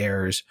systemic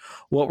errors?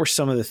 What were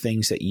some of the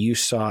things that you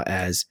saw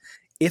as,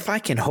 if I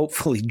can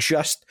hopefully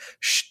just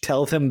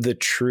tell them the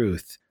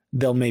truth,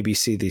 they'll maybe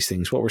see these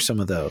things? What were some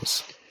of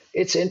those?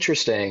 It's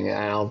interesting,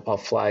 and I'll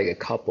flag a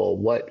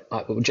couple.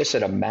 Just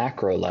at a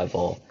macro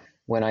level,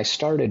 when I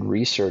started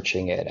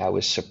researching it, I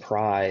was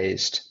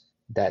surprised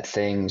that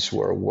things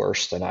were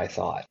worse than I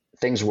thought.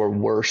 Things were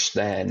worse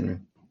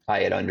than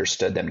I had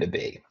understood them to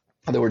be.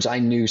 In other words, I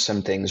knew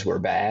some things were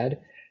bad.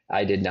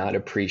 I did not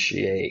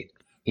appreciate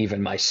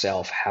even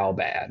myself how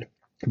bad.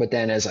 But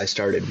then as I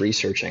started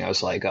researching, I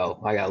was like,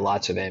 oh, I got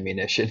lots of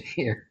ammunition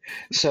here.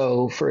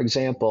 So, for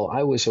example,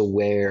 I was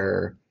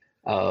aware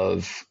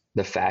of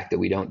the fact that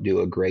we don't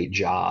do a great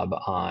job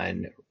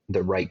on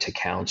the right to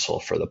counsel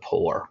for the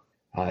poor,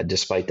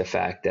 despite the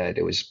fact that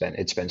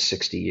it's been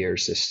 60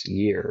 years this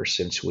year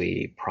since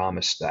we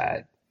promised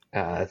that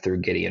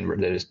through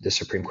the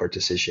Supreme Court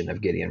decision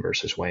of Gideon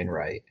versus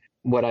Wainwright.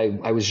 What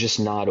I was just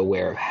not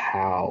aware of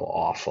how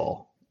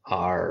awful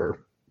our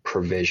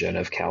provision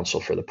of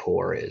counsel for the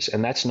poor is.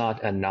 And that's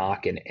not a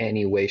knock in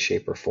any way,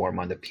 shape, or form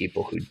on the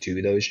people who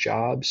do those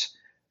jobs.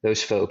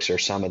 Those folks are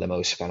some of the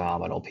most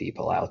phenomenal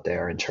people out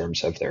there in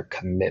terms of their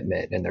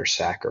commitment and their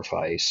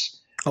sacrifice.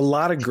 A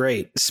lot of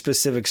great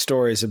specific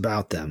stories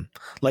about them,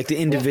 like the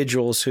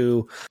individuals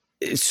who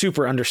is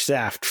super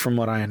understaffed from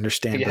what I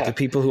understand, but the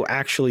people who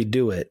actually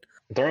do it.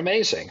 They're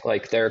amazing.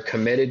 Like, they're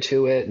committed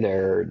to it.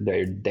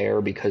 They're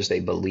there because they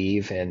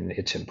believe in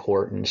its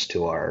importance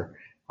to our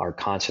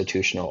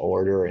constitutional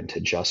order and to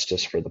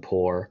justice for the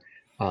poor.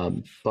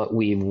 But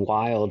we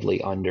wildly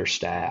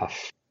understaff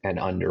and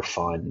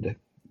underfund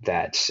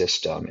that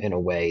system in a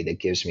way that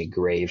gives me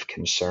grave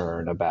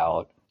concern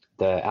about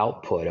the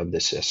output of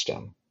the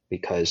system.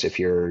 Because if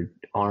you're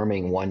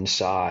arming one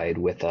side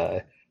with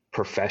a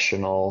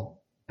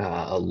professional,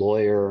 a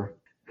lawyer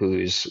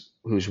who's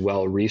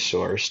well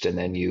resourced, and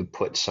then you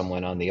put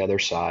someone on the other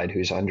side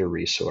who's under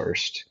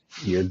resourced,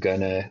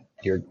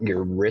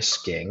 you're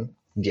risking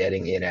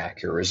getting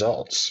inaccurate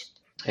results.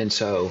 And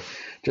so,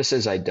 just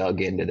as I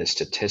dug into the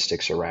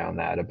statistics around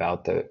that,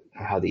 about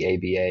how the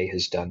ABA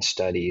has done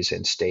studies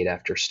in state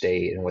after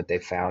state, and what they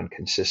found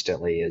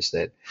consistently is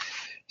that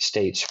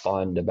states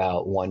fund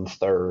about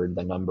 1/3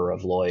 the number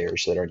of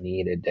lawyers that are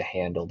needed to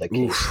handle the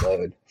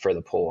caseload for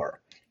the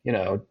poor.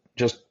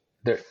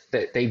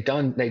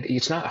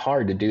 It's not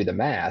hard to do the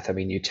math. I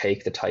mean, you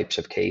take the types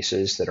of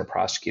cases that are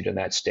prosecuted in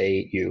that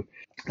state.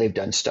 They've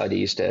done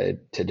studies to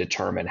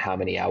determine how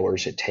many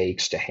hours it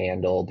takes to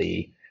handle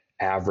the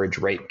average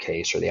rape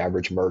case, or the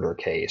average murder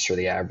case, or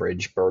the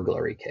average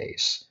burglary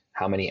case.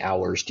 How many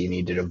hours do you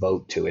need to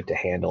devote to it to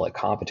handle it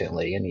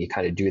competently? And you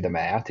kind of do the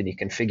math, and you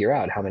can figure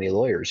out how many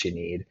lawyers you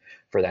need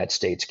for that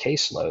state's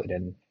caseload.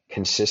 And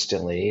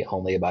consistently,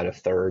 only about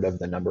 1/3 of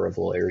the number of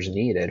lawyers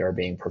needed are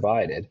being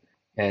provided.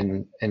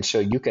 And so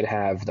you could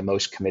have the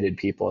most committed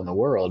people in the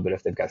world, but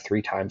if they've got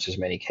 3 times as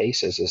many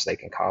cases as they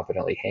can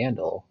competently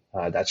handle,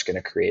 that's going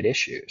to create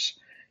issues.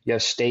 You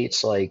have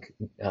states like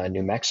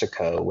New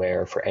Mexico,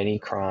 where for any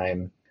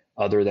crime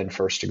other than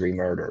first-degree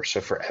murder, so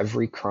for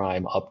every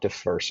crime up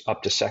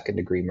to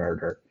second-degree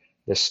murder,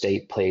 the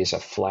state pays a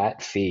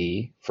flat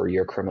fee for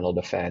your criminal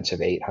defense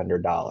of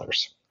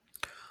 $800.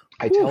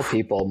 I tell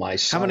people my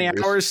son. How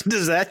many hours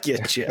does that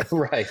get you?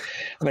 Right.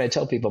 I mean, I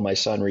tell people my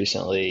son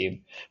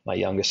recently, my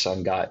youngest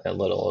son, got a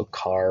little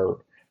car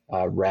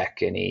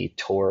wreck, and he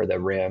tore the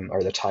rim,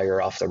 or the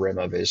tire, off the rim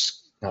of his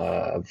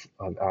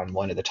on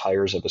one of the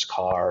tires of his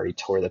car. He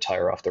tore the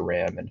tire off the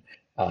rim, and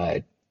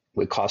it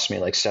would cost me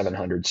like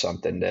 $700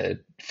 something to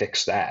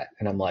fix that.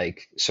 And I'm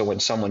like, so when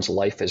someone's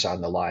life is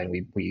on the line,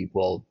 we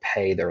will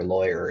pay their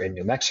lawyer in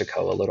New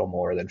Mexico a little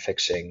more than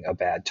fixing a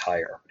bad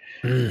tire.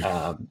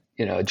 The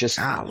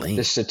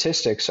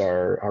statistics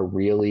are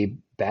really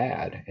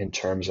bad in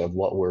terms of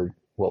what we're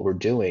what we're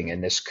doing.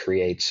 And this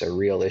creates a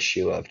real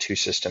issue of two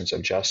systems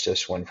of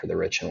justice, one for the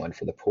rich and one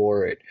for the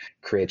poor. It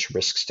creates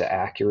risks to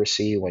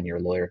accuracy when your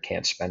lawyer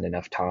can't spend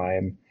enough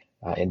time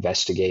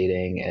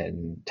investigating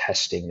and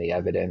testing the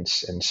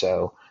evidence. And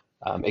so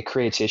it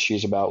creates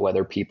issues about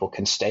whether people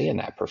can stay in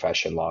that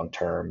profession long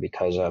term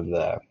because of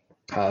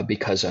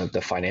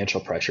the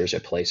financial pressures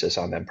it places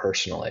on them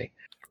personally.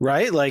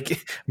 Right?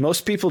 Like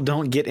most people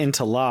don't get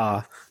into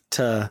law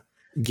to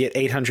get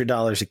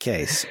 $800 a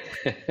case.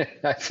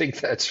 I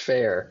think that's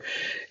fair.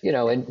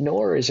 And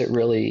nor is it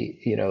really,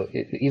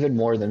 even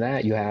more than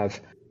that, you have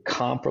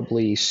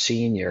comparably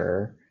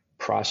senior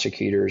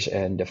prosecutors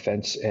and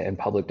defense and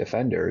public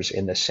defenders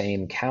in the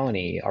same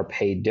county are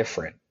paid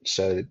different.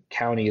 So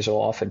counties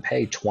will often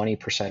pay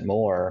 20%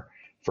 more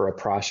for a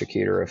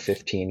prosecutor of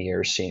 15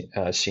 years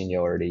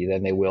seniority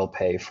than they will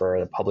pay for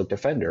a public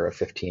defender of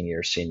 15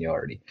 years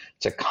seniority.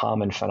 It's a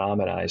common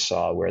phenomenon I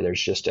saw where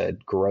there's just a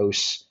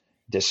gross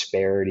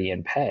disparity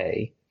in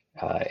pay.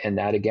 And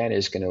that, again,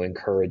 is going to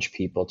encourage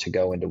people to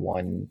go into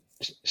one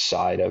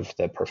side of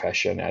the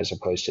profession as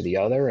opposed to the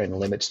other and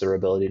limits their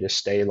ability to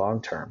stay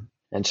long term.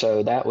 And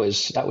so that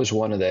was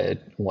one of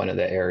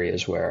the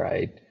areas where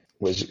I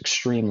was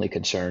extremely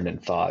concerned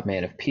and thought,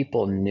 man, if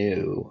people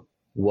knew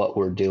what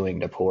we're doing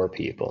to poor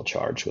people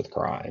charged with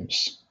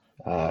crimes,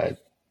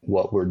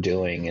 what we're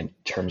doing in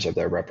terms of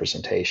their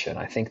representation,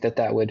 I think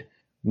that would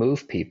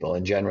move people.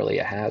 And generally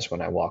it has.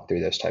 When I walk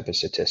through those type of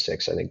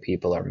statistics, I think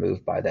people are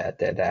moved by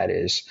that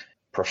is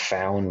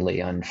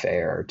profoundly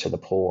unfair to the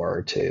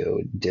poor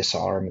to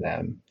disarm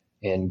them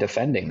in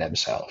defending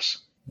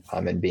themselves.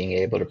 And being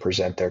able to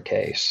present their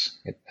case,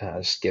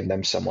 give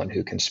them someone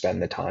who can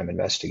spend the time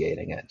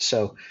investigating it.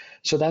 So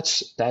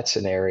that's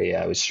an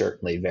area I was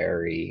certainly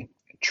very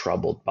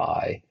troubled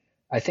by.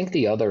 I think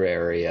the other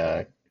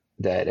area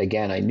that,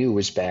 again, I knew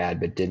was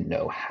bad but didn't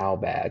know how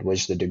bad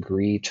was the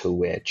degree to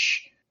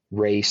which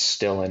race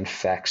still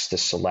infects the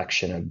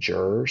selection of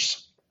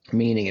jurors,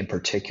 meaning in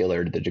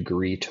particular the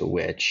degree to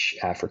which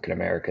African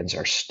Americans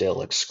are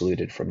still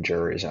excluded from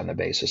juries on the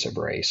basis of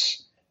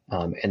race.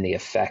 And the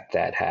effect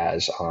that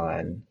has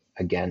on,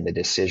 again, the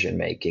decision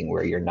making,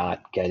 where you're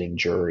not getting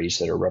juries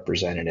that are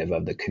representative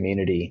of the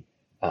community,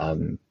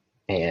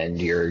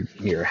 and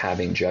you're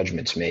having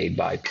judgments made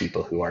by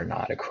people who are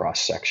not a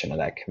cross section of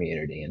that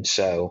community. And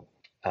so,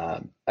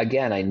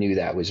 again, I knew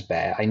that was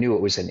bad. I knew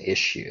it was an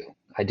issue.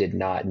 I did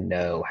not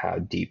know how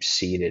deep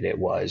seated it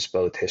was,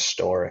 both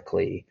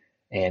historically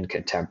and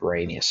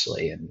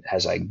contemporaneously. And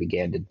as I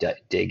began to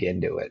dig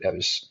into it, I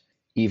was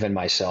even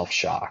myself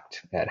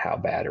shocked at how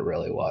bad it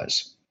really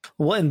was.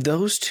 Well, and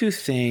those two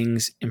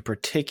things in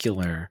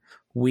particular,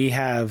 we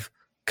have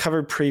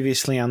covered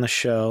previously on the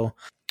show,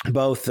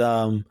 both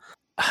the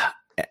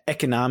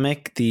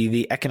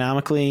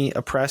economically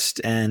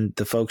oppressed and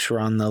the folks who are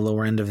on the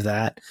lower end of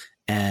that,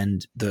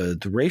 and the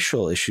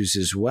racial issues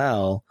as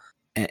well.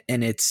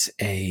 And it's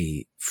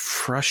a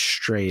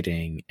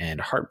frustrating and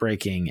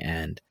heartbreaking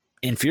and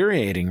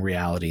infuriating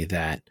reality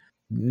that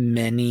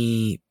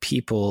many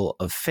people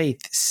of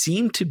faith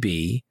seem to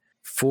be,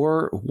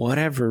 for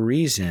whatever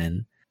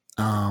reason,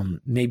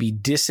 maybe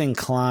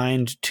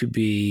disinclined to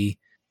be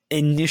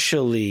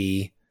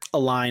initially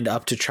aligned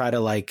up to try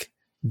to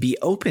be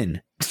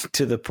open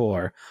to the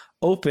poor,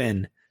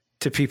 open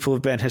to people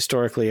who've been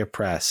historically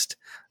oppressed.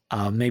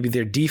 Maybe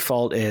their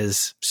default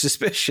is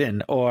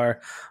suspicion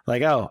or I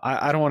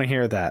don't want to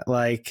hear that.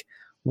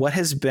 What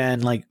has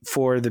been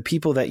for the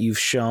people that you've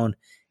shown,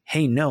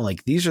 hey, no,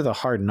 these are the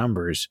hard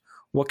numbers.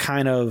 What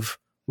kind of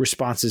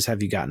responses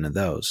have you gotten to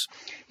those?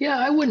 Yeah,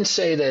 I wouldn't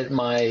say that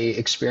my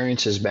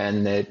experience has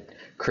been that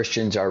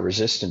Christians are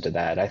resistant to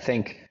that. I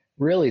think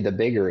really the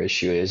bigger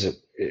issue is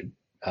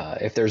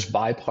if there's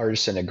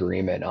bipartisan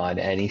agreement on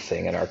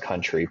anything in our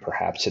country,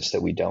 perhaps it's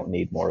that we don't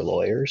need more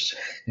lawyers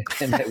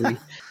and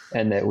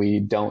that we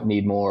don't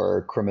need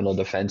more criminal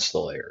defense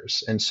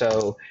lawyers. And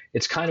so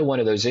it's kind of one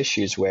of those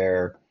issues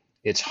where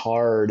it's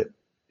hard.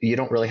 You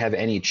don't really have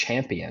any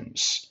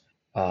champions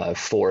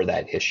for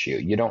that issue.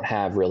 You don't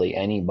have really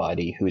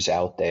anybody who's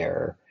out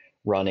there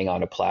running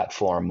on a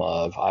platform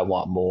of, I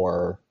want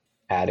more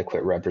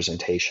adequate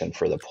representation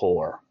for the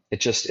poor.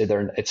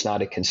 It's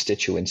not a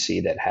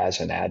constituency that has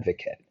an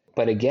advocate.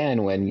 But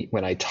again,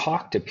 when I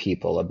talk to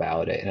people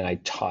about it and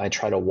I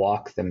try to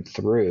walk them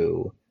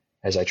through,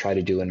 as I try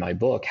to do in my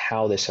book,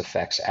 how this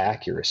affects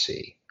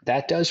accuracy,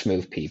 that does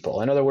move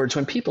people. In other words,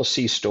 when people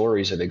see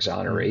stories of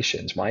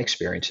exonerations, my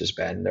experience has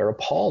been they're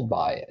appalled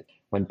by it.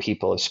 When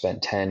people have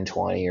spent 10,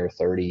 20, or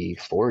 30,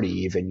 40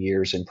 even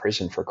years in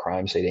prison for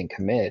crimes they didn't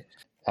commit,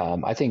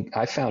 I think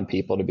I found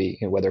people to be,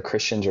 whether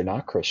Christians or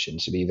not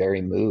Christians, to be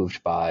very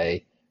moved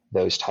by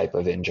those type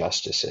of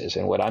injustices.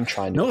 And what I'm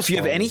trying to if you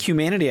have any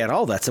humanity at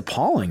all, that's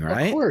appalling,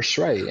 right? Of course,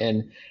 right.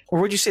 Or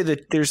would you say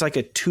that there's a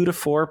 2 to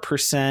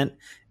 4%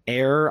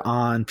 error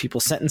on people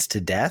sentenced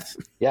to death?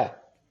 Yeah.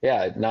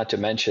 Yeah, not to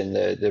mention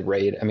the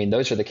rate. I mean,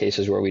 those are the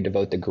cases where we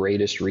devote the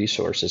greatest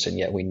resources, and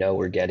yet we know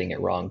we're getting it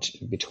wrong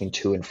between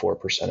 2 and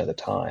 4% of the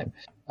time.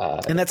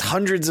 And that's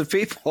hundreds of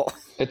people.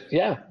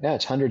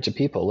 It's hundreds of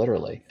people,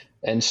 literally.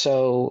 And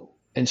so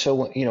And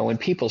so, when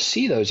people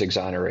see those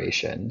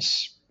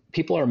exonerations,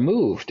 people are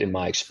moved, in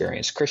my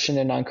experience, Christian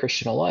and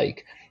non-Christian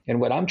alike. And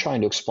what I'm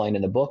trying to explain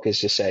in the book is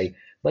to say,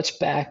 let's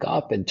back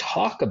up and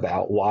talk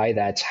about why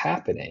that's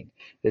happening,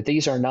 that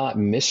these are not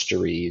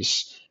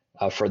mysteries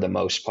for the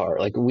most part.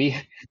 Like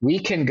we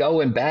can go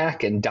and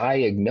back and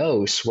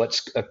diagnose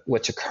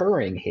what's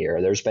occurring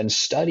here. There's been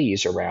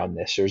studies around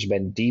this. There's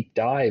been deep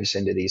dives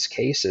into these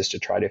cases to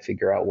try to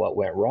figure out what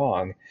went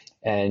wrong.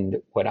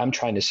 And what I'm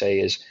trying to say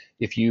is,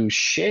 if you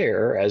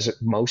share, as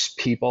most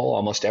people,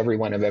 almost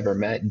everyone I've ever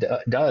met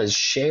does,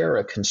 share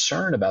a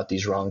concern about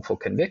these wrongful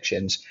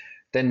convictions,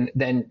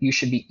 then you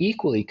should be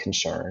equally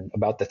concerned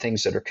about the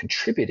things that are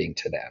contributing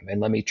to them.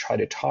 And let me try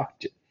to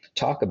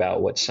talk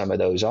about what some of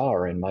those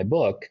are in my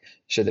book,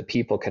 so that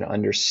people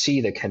can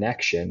see the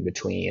connection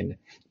between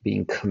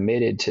being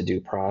committed to due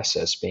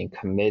process, being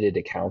committed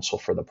to counsel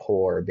for the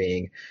poor,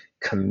 being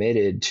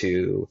committed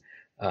to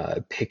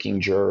picking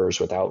jurors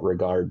without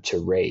regard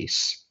to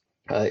race.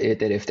 That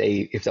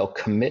if they'll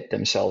commit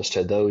themselves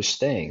to those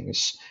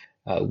things,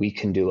 we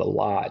can do a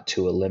lot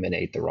to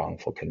eliminate the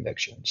wrongful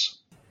convictions.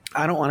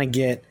 I don't want to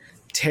get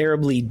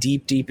terribly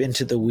deep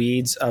into the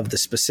weeds of the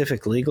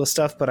specific legal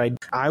stuff, but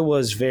I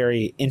was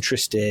very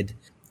interested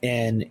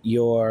in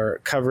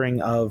your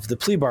covering of the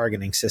plea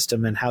bargaining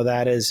system and how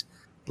that is,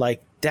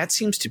 like, that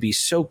seems to be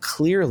so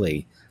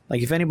clearly,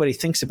 like, if anybody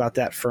thinks about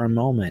that for a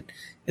moment,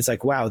 it's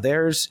like, wow,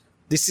 this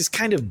is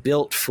kind of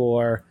built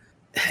for,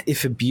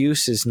 if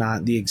abuse is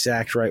not the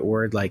exact right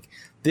word, like,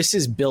 this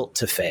is built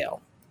to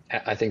fail.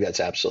 I think that's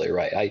absolutely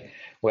right.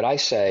 What I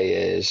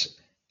say is,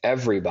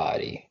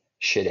 everybody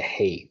should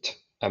hate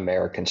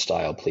American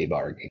style plea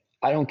bargaining.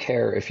 I don't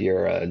care if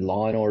you're a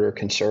law and order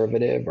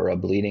conservative or a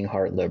bleeding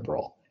heart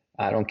liberal.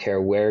 I don't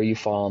care where you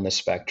fall on the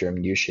spectrum.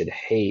 You should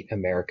hate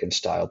American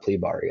style plea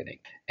bargaining.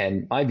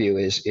 And my view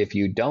is, if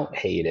you don't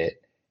hate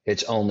it,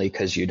 it's only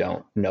because you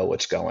don't know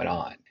what's going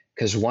on.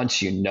 Because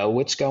once you know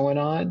what's going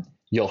on,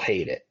 you'll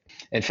hate it.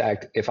 In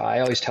fact, if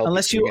I always tell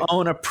unless you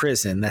own a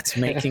prison that's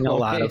making a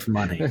lot of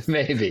money,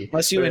 maybe,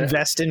 unless you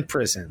invest in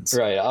prisons,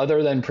 right?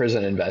 Other than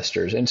prison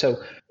investors. And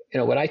so,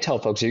 what I tell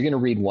folks, you're going to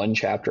read one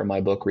chapter of my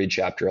book, read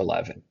chapter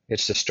 11.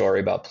 It's the story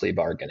about plea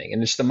bargaining.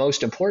 And it's the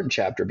most important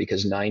chapter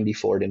because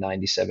 94 to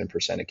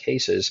 97% of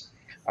cases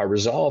are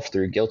resolved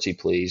through guilty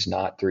pleas,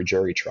 not through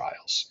jury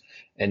trials.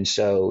 And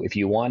so if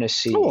you want to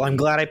see... Oh, I'm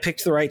glad I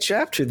picked the right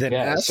chapter then.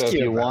 Yeah, so if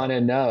you want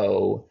to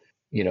know,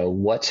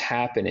 what's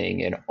happening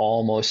in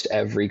almost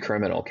every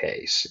criminal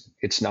case,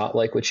 it's not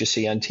like what you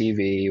see on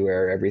TV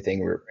where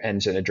everything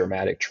ends in a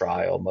dramatic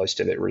trial. Most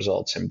of it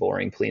results in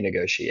boring plea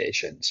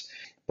negotiations.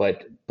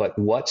 But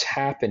what's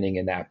happening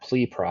in that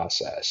plea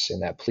process, in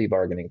that plea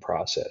bargaining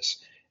process,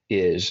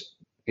 is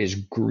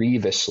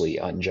grievously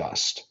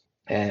unjust,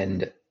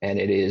 and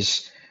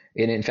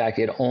in fact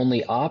it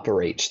only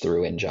operates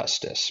through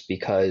injustice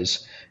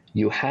because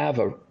you have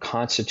a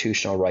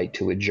constitutional right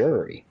to a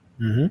jury,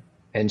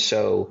 and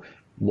so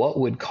what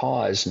would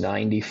cause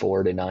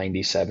 94 to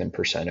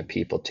 97% of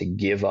people to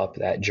give up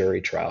that jury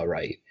trial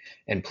right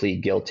and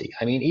plead guilty?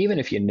 I mean, even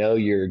if you know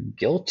you're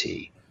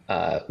guilty,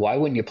 why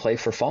wouldn't you play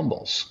for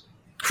fumbles?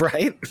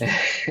 Right.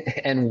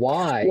 And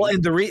why? Well,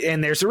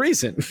 and there's a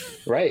reason.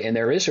 Right. And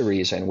there is a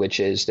reason, which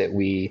is that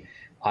we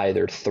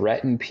either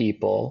threaten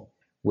people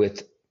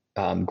with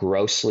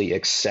grossly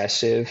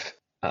excessive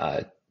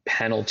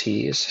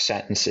penalties,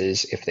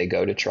 sentences, if they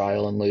go to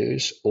trial and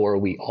lose, or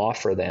we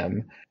offer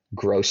them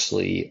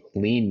grossly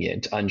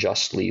lenient,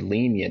 unjustly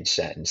lenient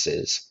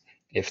sentences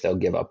if they'll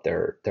give up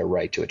their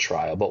right to a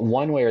trial. But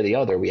one way or the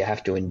other, we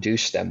have to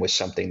induce them with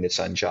something that's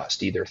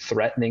unjust, either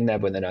threatening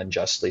them with an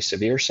unjustly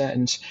severe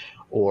sentence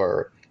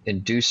or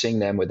inducing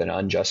them with an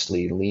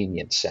unjustly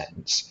lenient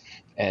sentence.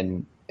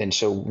 And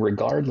so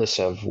regardless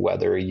of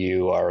whether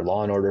you are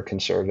law and order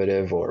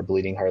conservative or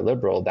bleeding heart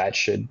liberal, that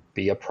should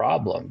be a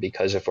problem,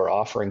 because if we're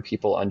offering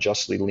people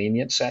unjustly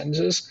lenient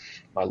sentences,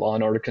 my law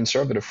and order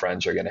conservative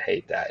friends are going to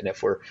hate that. And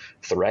if we're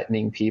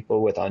threatening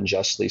people with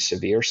unjustly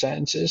severe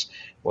sentences,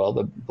 well,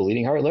 the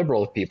bleeding heart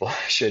liberal people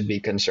should be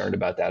concerned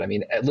about that. I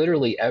mean,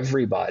 literally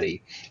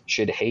everybody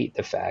should hate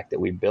the fact that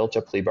we built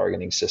a plea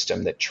bargaining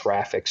system that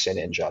traffics in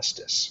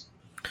injustice.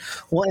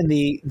 Well, and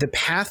the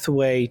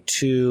pathway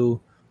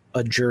to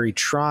a jury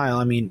trial,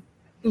 I mean,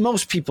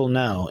 most people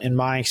know, in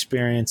my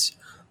experience,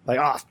 like,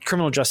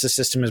 criminal justice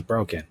system is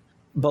broken.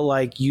 But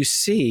like you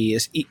see,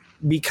 is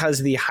because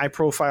the high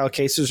profile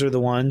cases are the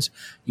ones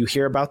you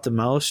hear about the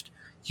most,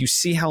 you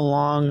see how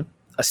long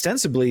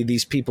ostensibly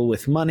these people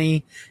with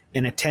money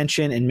and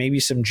attention and maybe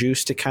some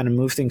juice to kind of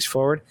move things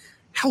forward,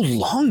 how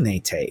long they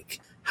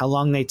take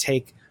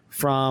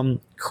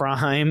from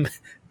crime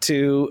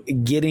to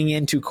getting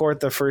into court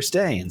the first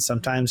day, and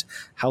sometimes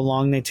how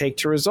long they take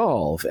to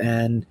resolve,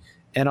 and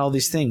all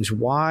these things.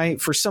 Why,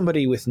 for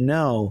somebody with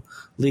no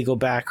legal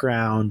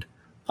background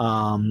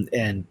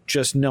and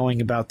just knowing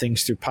about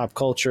things through pop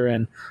culture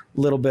and a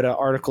little bit of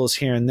articles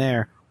here and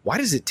there, why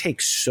does it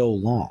take so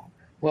long?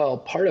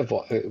 Well,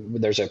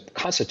 there's a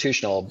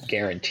constitutional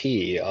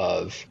guarantee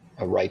of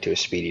a right to a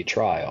speedy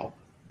trial,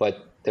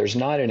 but there's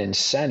not an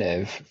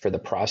incentive for the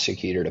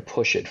prosecutor to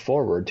push it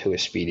forward to a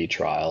speedy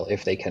trial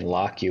if they can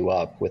lock you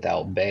up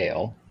without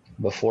bail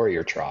before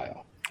your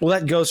trial. Well,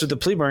 that goes with the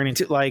plea bargaining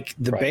too. Like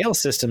the Right. bail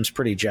system's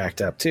pretty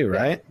jacked up too,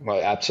 right? Yeah,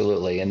 well,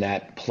 absolutely. And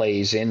that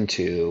plays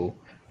into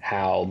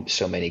how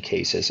so many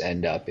cases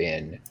end up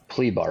in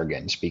plea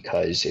bargains,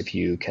 because if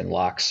you can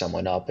lock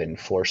someone up and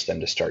force them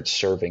to start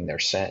serving their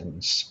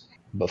sentence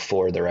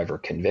before they're ever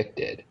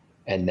convicted,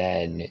 and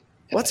then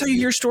Let's tell you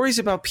hear stories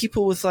about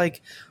people with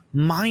like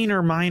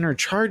minor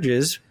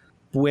charges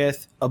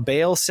with a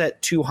bail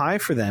set too high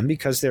for them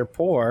because they're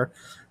poor.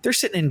 They're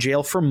sitting in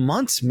jail for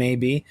months,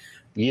 maybe.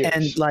 years,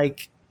 And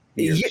like,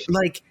 years.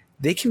 like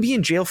they can be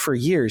in jail for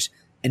years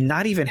and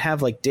not even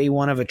have like day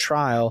one of a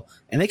trial,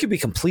 and they could be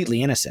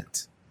completely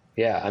innocent.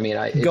 Yeah, I mean,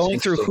 it's Going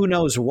through interesting. who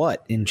knows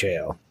what in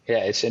jail. Yeah,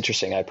 it's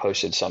interesting. I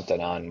posted something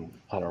on,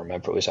 I don't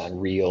remember if it was on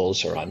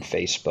Reels or on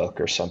Facebook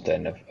or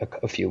something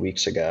a few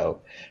weeks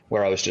ago,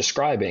 where I was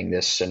describing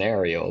this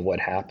scenario of what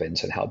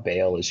happens and how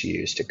bail is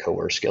used to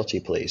coerce guilty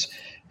pleas.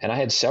 And I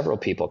had several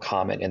people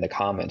comment in the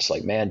comments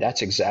like, man,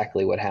 that's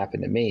exactly what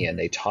happened to me. And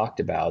they talked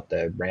about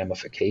the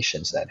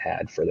ramifications that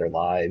had for their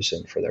lives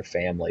and for their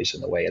families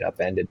and the way it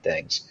upended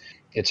things.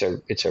 It's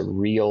a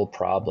real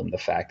problem, the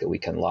fact that we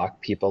can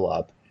lock people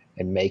up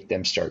and make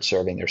them start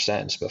serving their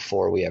sentence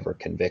before we ever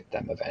convict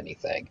them of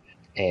anything.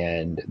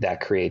 And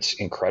that creates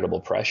incredible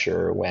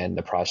pressure when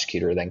the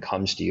prosecutor then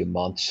comes to you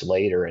months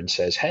later and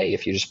says, hey,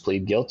 if you just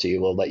plead guilty,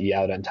 we'll let you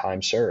out on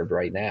time served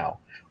right now.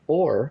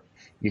 Or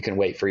you can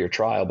wait for your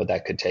trial, but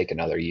that could take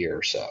another year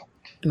or so.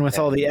 And with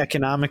all the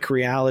economic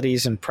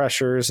realities and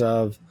pressures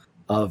of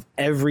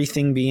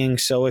everything being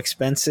so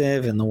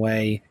expensive and the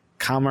way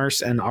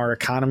commerce and our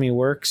economy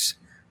works,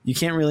 you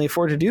can't really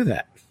afford to do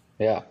that.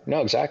 Yeah, no,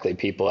 exactly.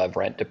 People have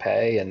rent to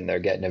pay and they're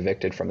getting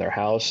evicted from their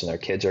house and their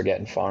kids are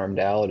getting farmed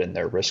out and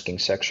they're risking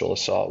sexual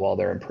assault while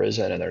they're in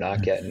prison and they're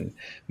not getting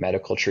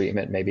medical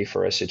treatment maybe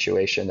for a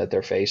situation that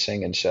they're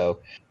facing. And so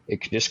it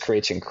just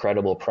creates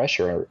incredible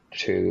pressure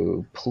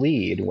to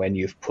plead when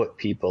you've put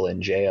people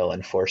in jail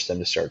and forced them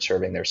to start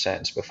serving their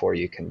sentence before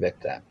you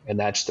convict them. And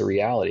that's the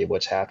reality of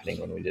what's happening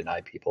when we deny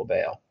people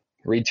bail.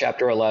 Read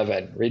chapter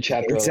 11. Read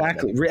chapter 11.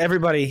 Exactly.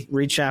 Everybody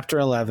read chapter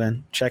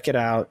 11. Check it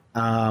out.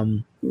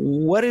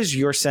 What is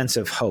your sense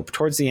of hope?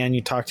 Towards the end,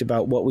 you talked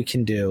about what we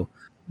can do.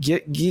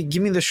 Give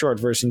me the short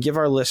version. Give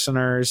our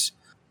listeners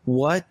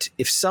what,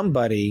 if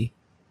somebody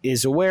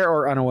is aware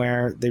or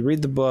unaware, they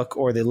read the book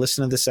or they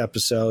listen to this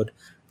episode,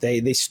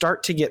 they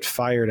start to get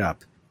fired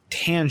up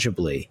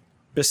tangibly,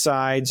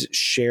 besides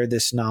share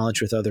this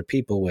knowledge with other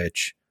people,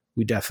 which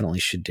we definitely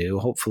should do.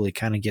 Hopefully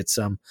kind of get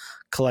some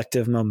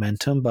collective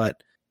momentum.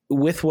 But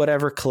with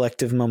whatever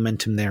collective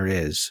momentum there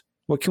is,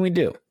 what can we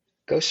do?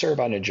 Go serve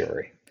on a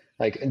jury.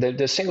 Like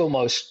the single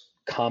most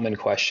common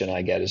question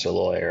I get as a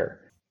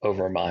lawyer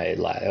over my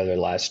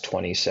last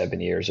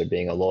 27 years of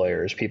being a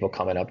lawyer is people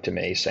coming up to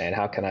me saying,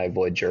 how can I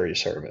avoid jury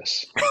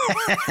service?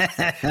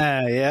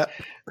 Yeah.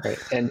 Right.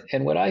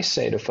 And what I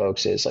say to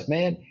folks is like,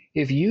 man,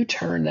 if you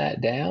turn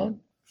that down,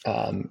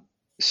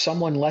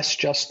 someone less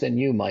just than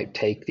you might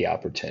take the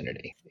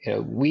opportunity. You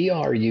know, we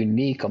are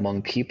unique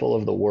among people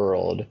of the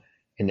world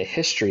in the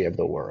history of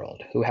the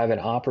world who have an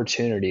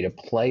opportunity to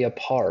play a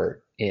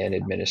part in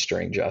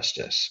administering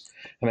justice.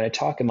 I mean, I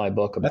talk in my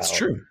book about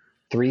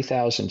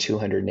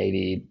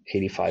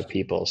 3,285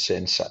 people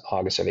since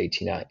August of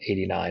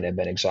 1889 have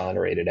been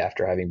exonerated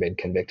after having been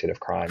convicted of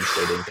crimes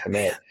they didn't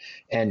commit.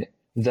 And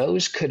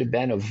those could have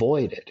been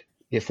avoided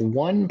if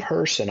one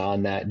person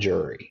on that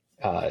jury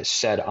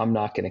said, I'm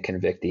not going to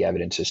convict, the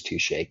evidence is too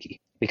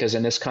shaky. Because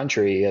in this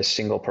country, a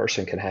single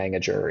person can hang a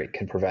jury,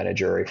 can prevent a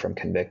jury from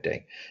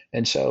convicting.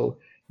 And so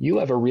you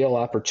have a real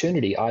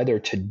opportunity either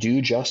to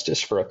do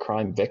justice for a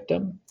crime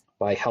victim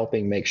by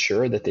helping make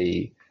sure that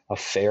a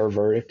fair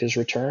verdict is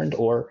returned,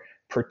 or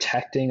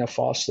protecting a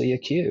falsely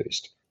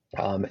accused.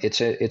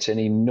 It's an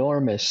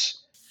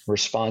enormous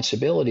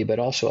responsibility, but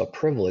also a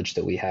privilege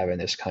that we have in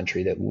this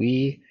country, that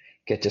we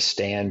get to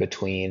stand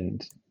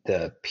between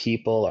the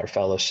people, our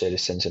fellow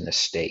citizens, and the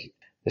state.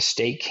 The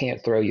state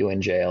can't throw you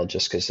in jail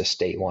just because the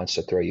state wants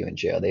to throw you in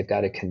jail. They've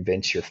got to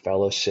convince your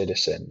fellow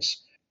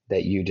citizens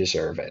that you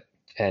deserve it.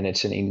 And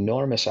it's an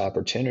enormous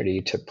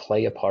opportunity to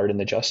play a part in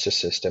the justice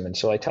system. And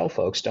so I tell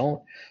folks,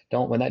 don't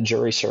when that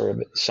jury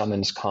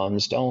summons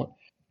comes, don't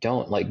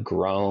like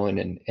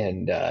groan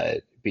and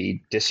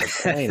be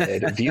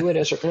disappointed. View it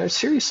as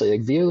seriously,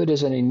 like view it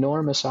as an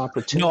enormous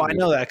opportunity. No, I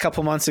know that. A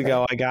couple months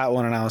ago, I got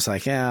one and I was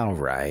like, yeah, all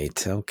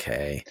right,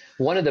 okay.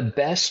 One of the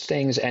best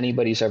things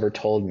anybody's ever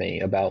told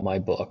me about my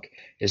book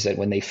is that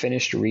when they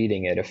finished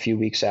reading it, a few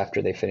weeks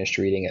after they finished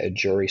reading it, a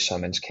jury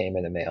summons came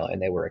in the mail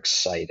and they were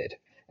excited.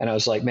 And I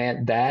was like,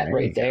 man, that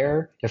right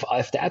there,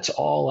 if that's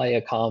all I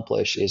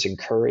accomplish is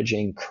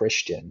encouraging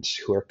Christians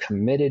who are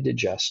committed to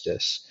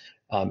justice,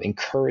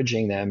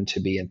 encouraging them to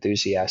be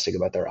enthusiastic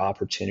about their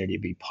opportunity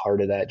to be part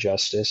of that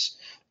justice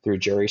through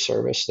jury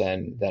service,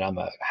 then I'm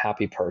a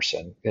happy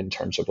person in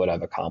terms of what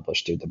I've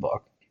accomplished through the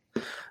book.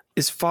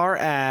 As far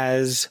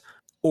as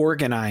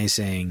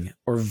organizing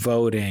or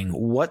voting,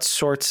 what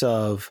sorts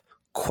of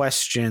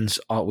questions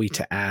ought we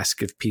to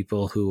ask of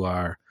people who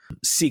are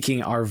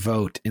seeking our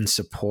vote and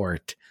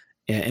support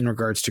in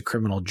regards to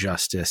criminal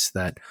justice?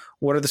 That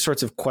what are the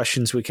sorts of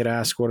questions we could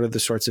ask? What are the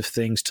sorts of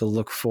things to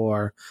look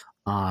for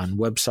on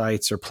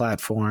websites or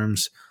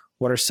platforms?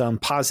 What are some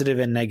positive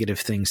and negative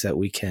things that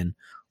we can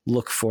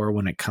look for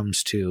when it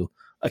comes to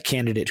a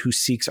candidate who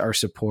seeks our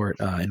support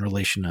in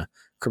relation to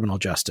criminal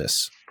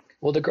justice?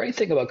 Well, the great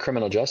thing about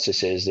criminal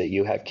justice is that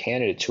you have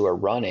candidates who are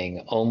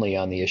running only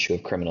on the issue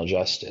of criminal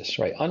justice,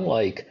 right?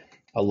 Unlike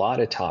a lot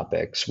of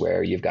topics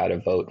where you've got to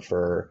vote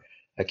for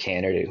a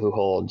candidate who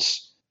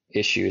holds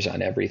issues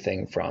on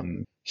everything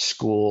from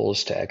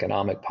schools to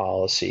economic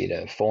policy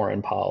to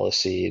foreign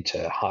policy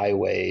to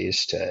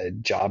highways to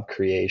job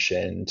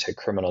creation to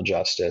criminal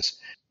justice.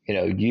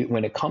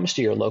 When it comes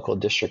to your local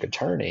district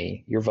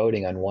attorney, you're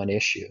voting on one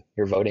issue.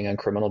 You're voting on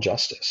criminal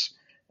justice.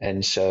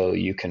 And so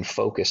you can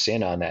focus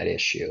in on that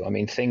issue. I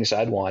mean, things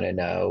I'd want to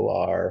know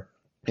are,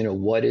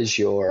 what is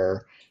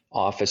your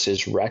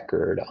office's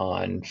record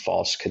on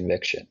false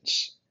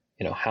convictions?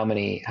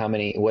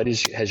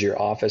 Has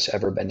your office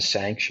ever been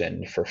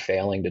sanctioned for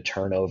failing to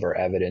turn over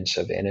evidence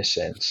of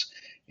innocence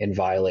in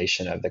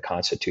violation of the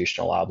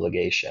constitutional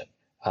obligation?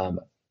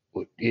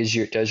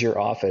 Does your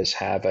office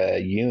have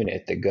a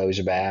unit that goes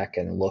back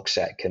and looks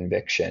at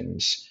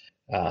convictions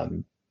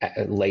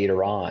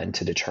later on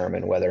to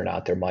determine whether or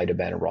not there might have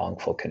been a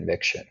wrongful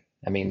conviction?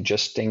 I mean,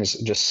 just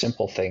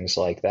simple things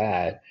like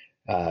that.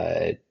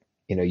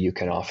 You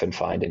can often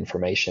find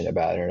information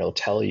about it, and it'll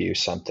tell you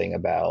something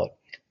about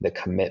the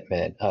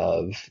commitment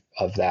of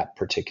that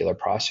particular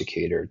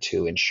prosecutor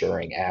to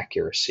ensuring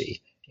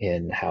accuracy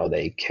in how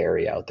they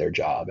carry out their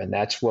job. And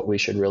that's what we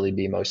should really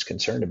be most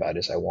concerned about.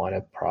 Is I want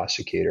a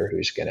prosecutor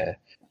who's going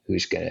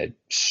to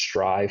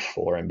strive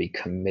for and be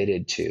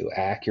committed to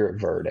accurate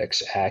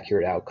verdicts,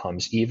 accurate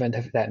outcomes, even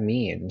if that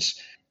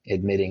means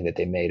admitting that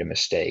they made a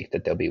mistake,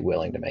 that they'll be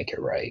willing to make it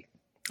right.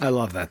 I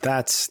love that.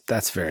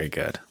 That's very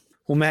good.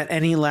 Well, Matt,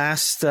 any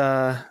last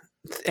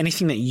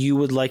anything that you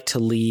would like to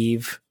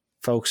leave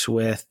folks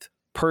with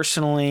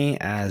personally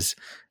as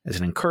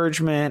an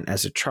encouragement,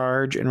 as a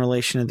charge in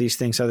relation to these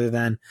things, other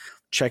than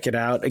check it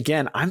out?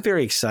 Again, I'm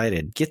very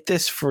excited. Get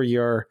this for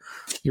your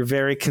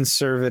very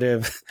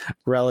conservative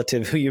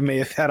relative who you may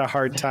have had a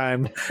hard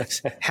time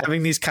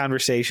having these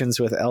conversations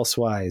with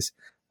elsewise.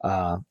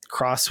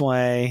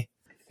 Crossway,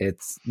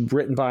 it's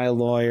written by a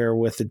lawyer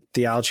with a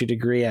theology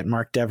degree at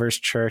Mark Dever's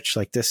church.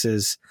 Like this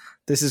is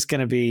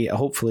going to be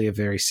hopefully a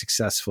very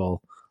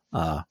successful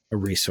a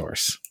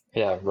resource.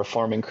 Yeah,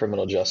 Reforming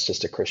Criminal Justice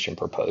to Christian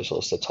Proposal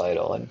is the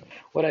title. And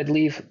what I'd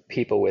leave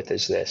people with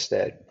is this,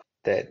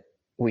 that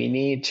we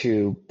need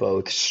to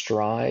both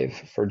strive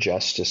for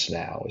justice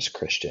now as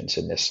Christians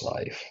in this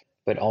life,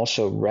 but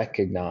also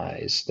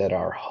recognize that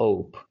our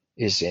hope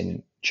is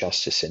in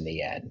justice in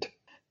the end,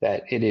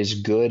 that it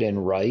is good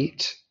and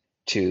right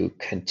to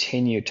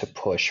continue to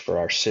push for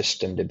our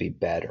system to be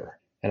better.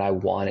 And I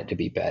want it to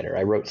be better.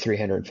 I wrote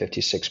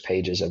 356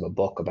 pages of a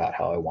book about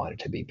how I want it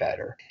to be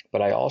better.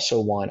 But I also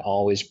want to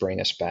always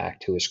bring us back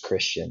to, as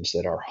Christians,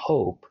 that our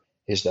hope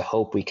is the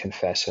hope we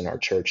confess in our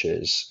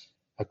churches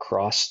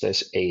across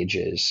the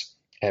ages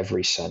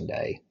every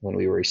Sunday when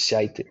we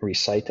recite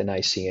the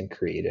Nicene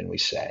Creed and we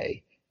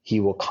say, "He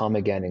will come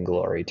again in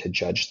glory to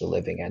judge the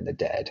living and the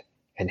dead,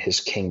 and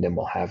his kingdom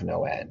will have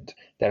no end."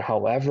 That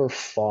however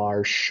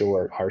far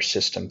short our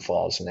system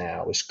falls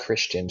now, as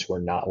Christians,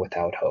 we're not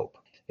without hope.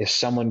 If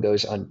someone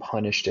goes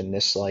unpunished in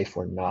this life,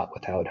 we're not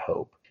without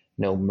hope.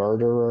 No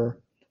murderer,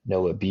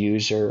 no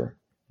abuser,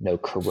 no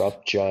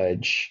corrupt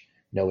judge,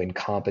 no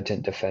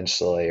incompetent defense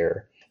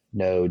lawyer,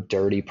 no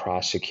dirty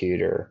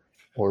prosecutor,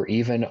 or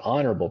even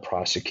honorable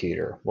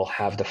prosecutor will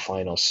have the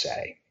final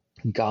say.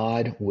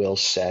 God will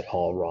set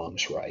all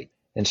wrongs right.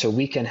 And so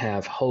we can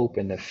have hope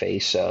in the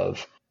face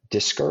of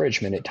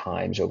discouragement at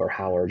times over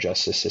how our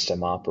justice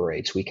system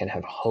operates. We can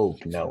have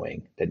hope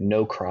knowing that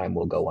no crime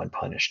will go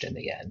unpunished in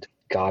the end.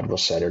 God will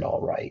set it all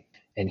right.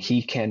 And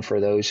he can, for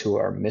those who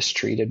are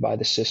mistreated by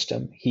the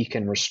system, he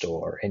can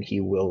restore, and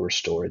he will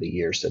restore the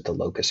years that the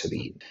locusts have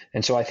eaten.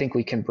 And so I think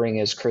we can bring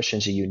as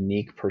Christians a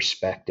unique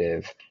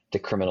perspective to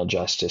criminal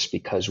justice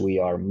because we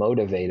are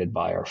motivated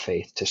by our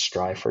faith to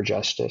strive for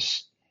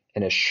justice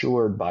and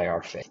assured by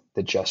our faith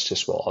that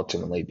justice will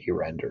ultimately be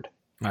rendered.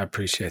 I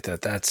appreciate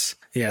that.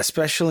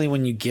 Especially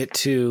when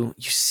you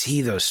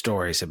see those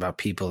stories about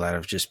people that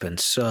have just been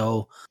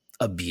so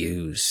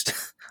abused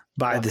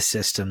by the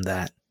system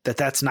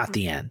that's not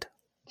the end.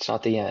 It's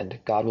not the end.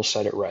 God will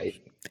set it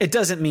right. It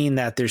doesn't mean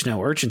that there's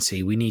no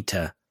urgency. We need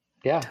to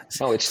it's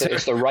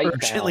the right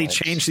urgently balance.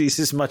 Change these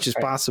as much as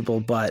possible,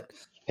 but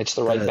it's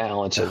the right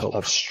balance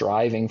of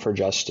striving for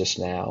justice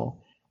now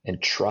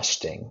and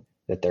trusting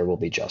that there will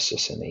be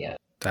justice in the end.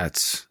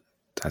 That's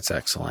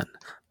excellent.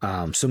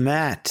 So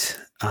Matt,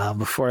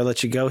 before I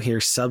let you go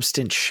here,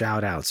 substance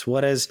shout outs.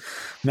 What has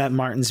Matt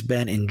Martens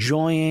been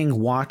enjoying,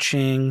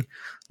 watching,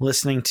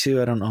 listening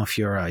to? I don't know if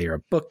you're a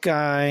book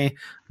guy,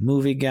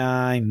 movie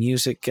guy,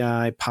 music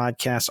guy,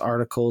 podcast,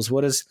 articles.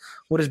 What has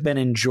been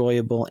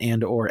enjoyable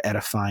and or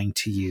edifying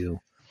to you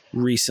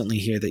recently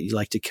here that you'd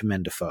like to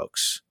commend to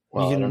folks?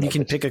 Well, You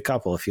can pick a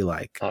couple if you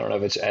like. I don't know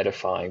if it's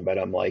edifying, but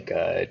I'm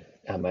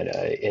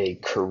a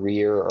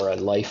career or a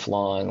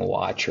lifelong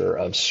watcher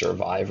of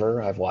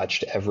Survivor. I've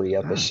watched every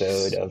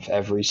episode of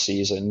every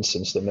season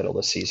since the middle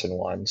of season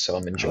 1, so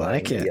I'm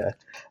enjoying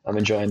I'm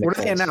enjoying the. What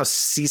are they at now?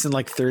 Season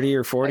like 30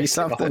 or 40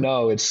 something?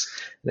 Oh no, I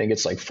think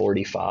it's like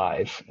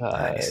 45.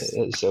 Nice.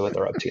 So what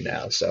they're up to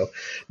now. So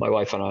my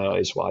wife and I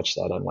always watch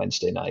that on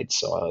Wednesday nights,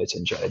 so I always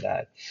enjoy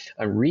that.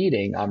 I'm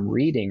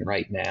reading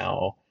right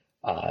now.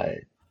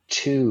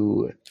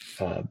 Two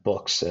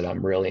books that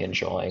I'm really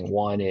enjoying.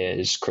 One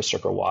is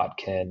Christopher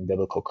Watkin,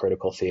 Biblical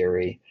Critical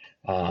Theory.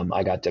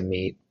 I got to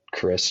meet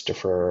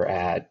Christopher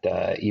at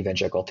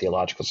Evangelical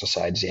Theological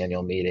Society's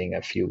annual meeting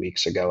a few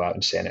weeks ago out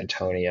in San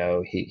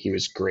Antonio. He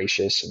was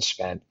gracious and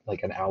spent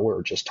like an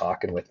hour just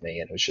talking with me,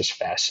 and it was just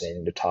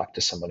fascinating to talk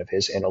to someone of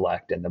his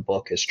intellect, and the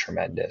book is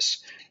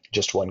tremendous.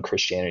 Just won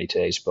Christianity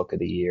Today's Book of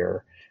the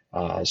Year.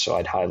 So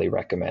I'd highly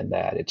recommend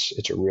that.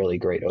 It's a really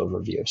great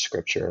overview of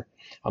Scripture.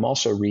 I'm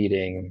also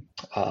reading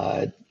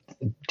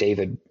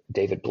David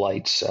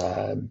Blight's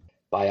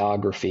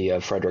biography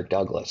of Frederick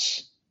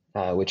Douglass,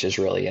 which is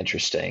really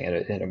interesting and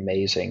an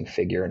amazing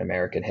figure in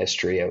American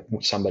history,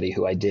 somebody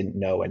who I didn't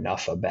know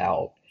enough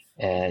about.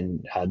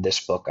 And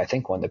this book, I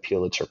think, won the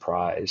Pulitzer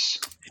Prize.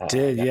 It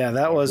did, yeah.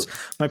 That was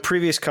my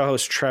previous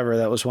co-host, Trevor.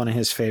 That was one of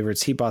his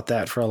favorites. He bought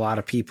that for a lot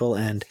of people,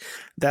 and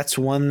that's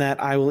one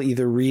that I will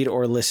either read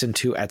or listen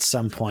to at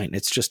some point.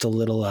 It's just a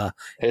little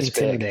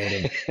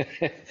intimidating.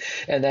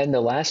 And then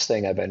the last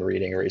thing I've been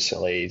reading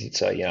recently,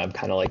 so I'm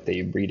kind of like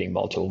the reading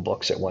multiple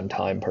books at one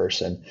time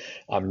person.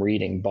 I'm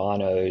reading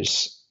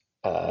Bono's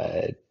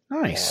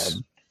nice.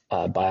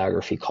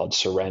 Biography called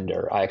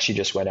Surrender. I actually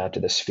just went out to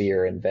the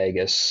Sphere in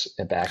Vegas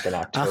back in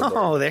October.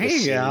 Oh, there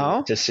you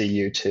go. To see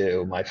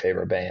U2, my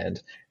favorite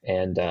band.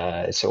 And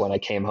so when I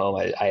came home,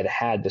 I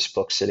had this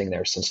book sitting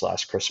there since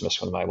last Christmas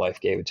when my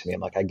wife gave it to me.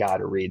 I'm like, I got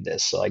to read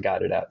this. So I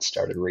got it out and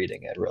started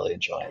reading it, really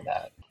enjoying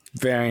that.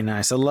 Very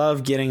nice. I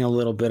love getting a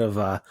little bit of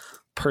a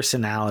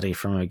personality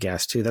from a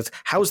guest too.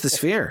 How's the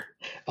Sphere?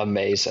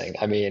 Amazing.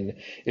 I mean,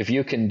 if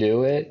you can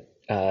do it,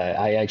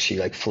 I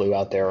actually flew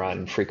out there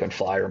on frequent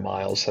flyer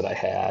miles that I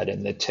had,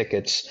 and the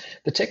tickets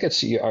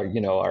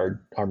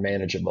are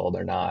manageable.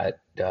 They're not,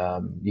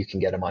 you can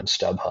get them on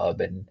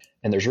StubHub, and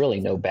there's really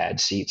no bad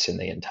seats in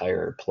the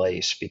entire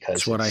place because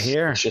that's what I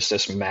hear. It's just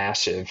this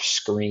massive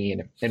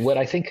screen. And what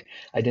I think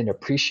I didn't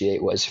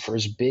appreciate was, for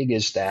as big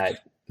as that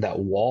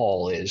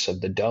wall is of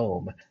the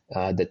dome,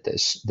 that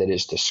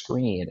is the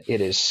screen,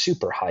 it is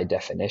super high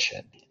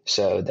definition,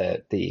 so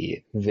that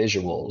the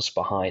visuals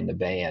behind the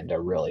band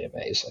are really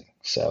amazing.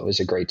 So it was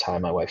a great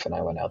time. My wife and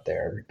I went out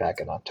there back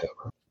in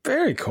October.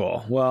 Very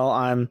cool. Well,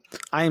 I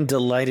am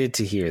delighted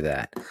to hear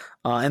that.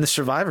 And the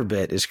Survivor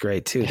bit is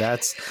great too.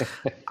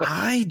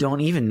 I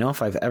don't even know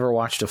if I've ever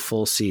watched a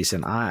full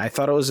season. I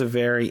thought it was a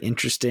very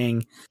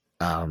interesting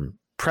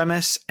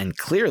premise, and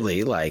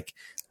clearly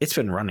it's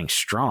been running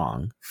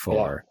strong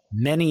for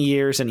many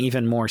years and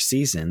even more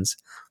seasons,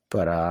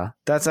 but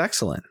that's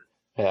excellent.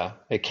 Yeah,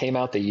 it came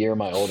out the year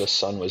my oldest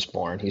son was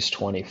born. He's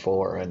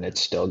 24 and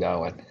it's still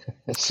going.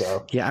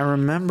 So yeah, I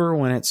remember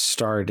when it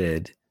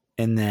started.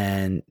 And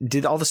then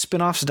did all the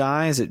spinoffs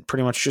die? Is it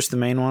pretty much just the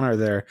main one, or are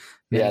there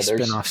many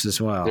spinoffs as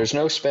well? There's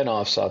no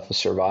spinoffs off of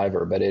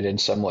Survivor, but it in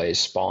some ways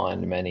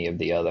spawned many of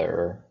the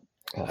other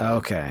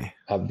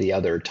of the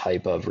other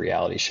type of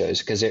reality shows,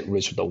 because it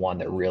was the one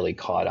that really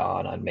caught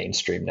on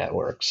mainstream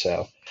networks.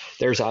 So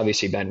there's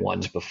obviously been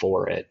ones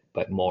before it,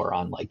 but more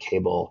on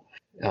cable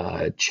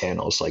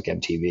channels like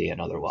MTV and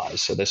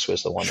otherwise. So this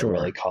was the one that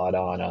really caught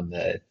on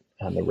the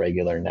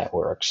regular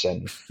networks,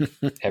 and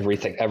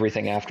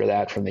everything after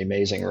that, from The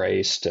Amazing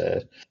Race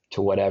to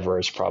whatever,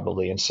 is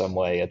probably in some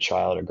way a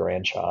child or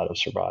grandchild of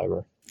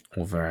Survivor.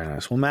 Well, very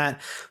nice. Well,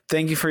 Matt,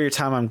 thank you for your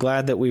time. I'm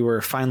glad that we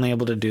were finally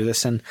able to do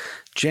this, and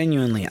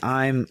genuinely,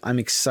 I'm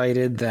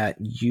excited that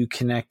you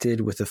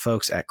connected with the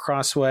folks at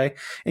Crossway,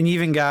 and you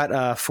even got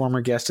a former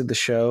guest of the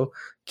show,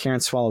 Karen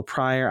Swallow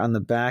Pryor, on the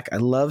back. I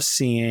love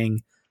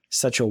seeing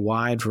such a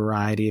wide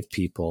variety of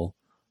people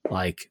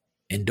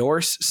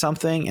endorse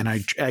something, and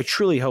I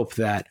truly hope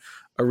that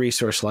a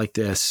resource like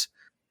this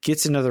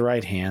gets into the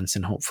right hands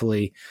and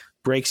hopefully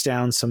breaks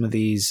down some of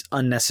these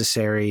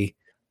unnecessary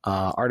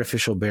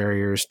artificial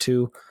barriers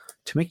to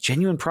make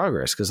genuine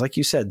progress. Because like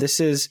you said,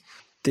 this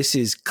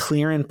is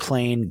clear and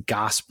plain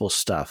gospel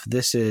stuff.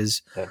 This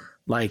is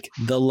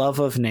the love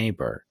of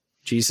neighbor.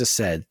 Jesus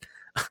said,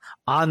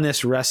 on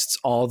this rests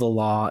all the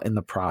law and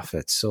the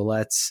prophets. So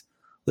let's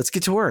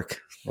get to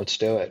work. Let's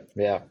do it.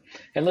 Yeah.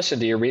 And listen,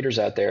 to your readers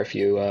out there, if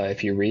you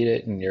read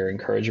it and you're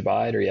encouraged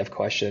by it, or you have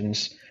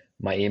questions,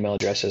 my email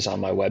address is on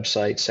my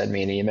website. Send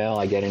me an email.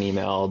 I get an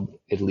email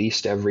at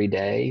least every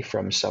day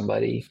from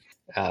somebody.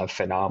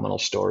 Phenomenal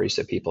stories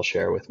that people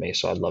share with me.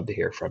 So I'd love to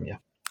hear from you.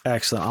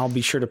 Excellent. I'll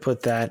be sure to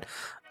put that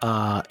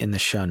in the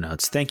show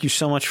notes. Thank you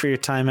so much for your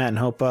time, Matt, and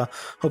hope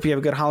you have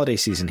a good holiday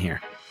season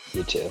here.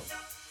 You too.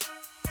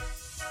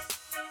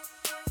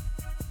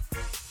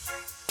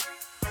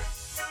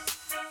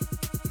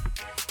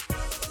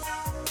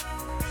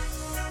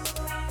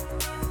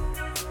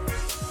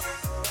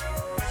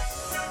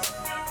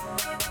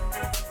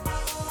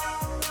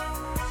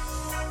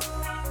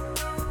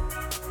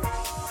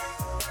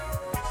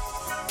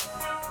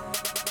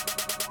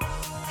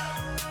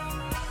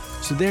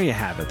 So there you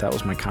have it. That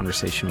was my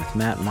conversation with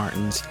Matt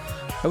Martens.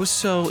 I was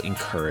so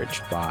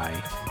encouraged by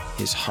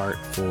his heart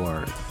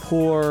for the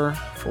poor,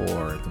 for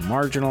the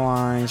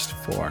marginalized,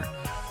 for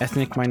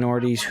ethnic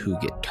minorities who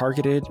get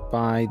targeted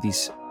by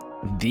these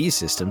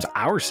systems,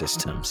 our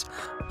systems.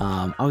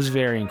 I was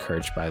very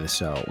encouraged by this,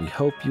 so we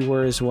hope you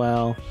were as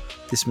well.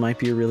 This might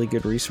be a really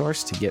good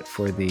resource to get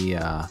for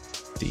the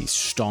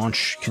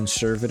staunch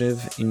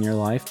conservative in your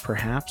life.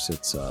 Perhaps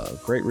it's a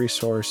great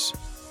resource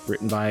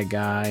written by a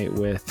guy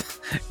with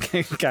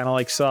kind of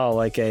like Saul,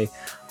 like a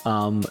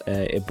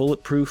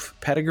bulletproof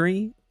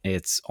pedigree.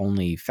 It's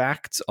only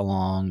facts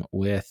along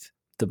with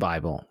the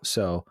Bible.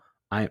 So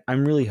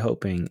I'm really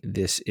hoping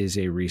this is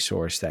a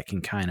resource that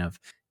can kind of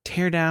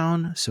tear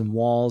down some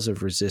walls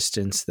of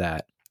resistance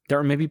that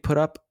are maybe put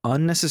up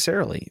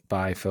unnecessarily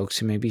by folks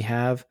who maybe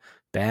have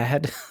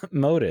bad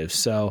motives.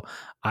 So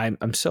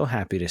I'm so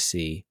happy to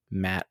see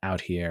Matt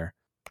out here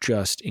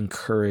just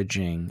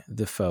encouraging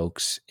the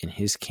folks in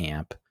his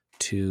camp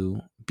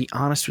to be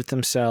honest with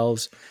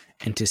themselves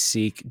and to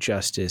seek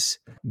justice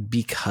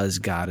because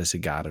God is a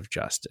God of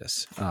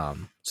justice.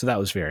 So that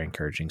was very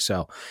encouraging.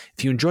 So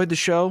if you enjoyed the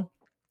show,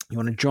 you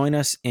want to join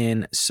us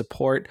in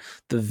support,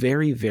 the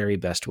very, very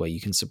best way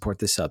you can support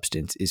The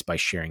Substance is by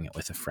sharing it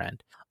with a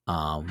friend.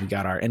 We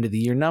got our end of the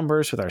year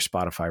numbers with our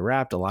Spotify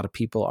Wrapped. A lot of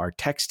people are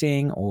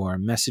texting or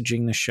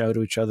messaging the show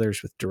to each other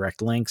with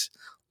direct links.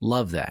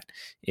 Love that.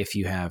 If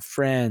you have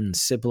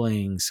friends,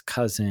 siblings,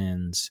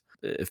 cousins,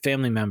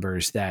 family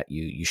members that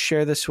you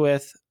share this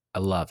with, I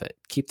love it.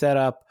 Keep that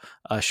up.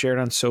 Share it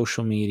on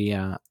social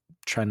media.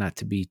 Try not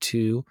to be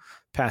too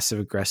passive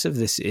aggressive.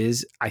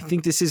 I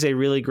think this is a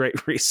really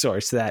great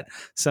resource that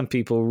some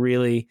people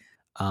really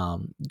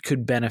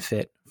could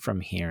benefit from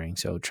hearing.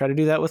 So try to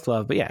do that with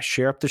love. But yeah,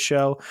 share up the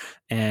show.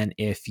 And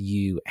if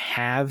you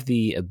have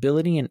the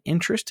ability and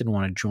interest and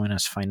want to join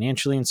us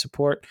financially and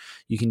support,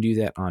 you can do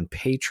that on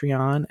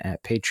Patreon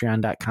at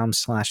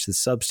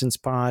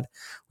patreon.com/thesubstancepod.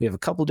 We have a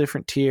couple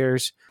different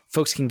tiers.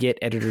 Folks can get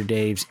Editor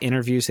Dave's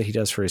interviews that he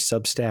does for his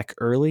Substack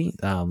early,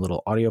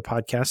 little audio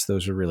podcasts.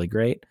 Those are really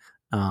great.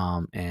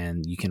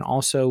 And you can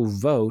also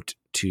vote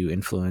to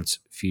influence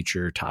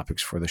future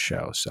topics for the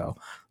show. So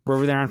we're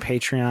over there on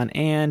Patreon.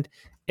 And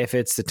if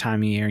it's the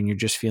time of year and you're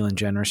just feeling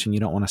generous and you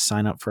don't want to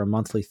sign up for a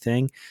monthly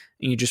thing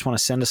and you just want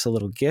to send us a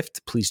little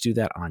gift, please do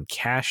that on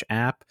Cash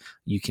App.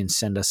 You can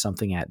send us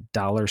something at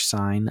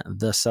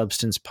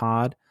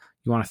 $TheSubstancePod.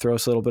 You want to throw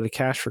us a little bit of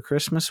cash for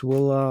Christmas?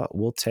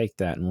 We'll take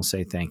that and we'll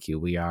say thank you.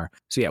 We are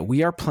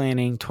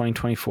planning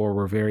 2024.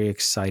 We're very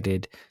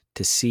excited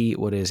to see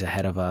what is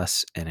ahead of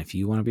us. And if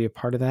you want to be a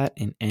part of that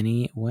in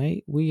any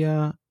way,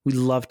 we'd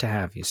love to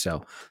have you.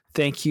 So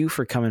thank you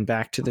for coming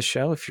back to the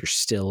show. If you're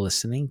still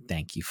listening,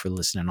 thank you for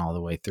listening all the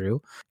way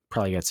through.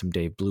 Probably got some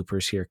Dave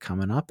bloopers here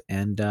coming up,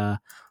 and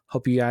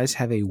hope you guys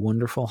have a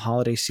wonderful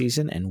holiday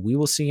season, and we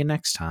will see you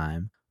next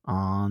time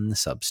on The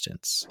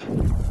Substance.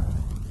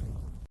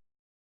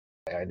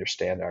 I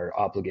understand our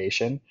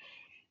obligation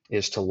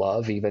is to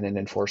love even in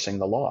enforcing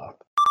the law.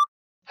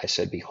 I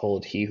said,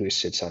 behold, he who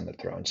sits on the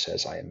throne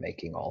says, I am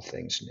making all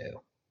things new.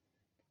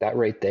 That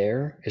right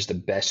there is the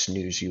best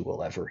news you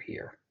will ever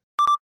hear.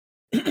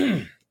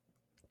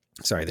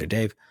 Sorry there,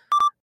 Dave.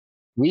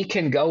 We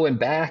can go and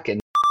back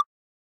and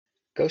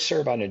go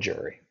serve on a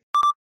jury.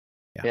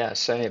 Yeah,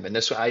 same. And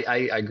this,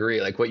 I agree.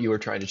 Like what you were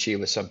trying to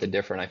achieve was something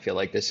different. I feel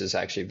like this is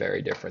actually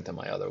very different than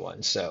my other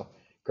ones. So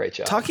great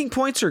job. Talking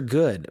points are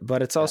good,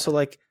 but it's also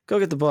like, go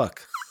get the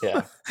book.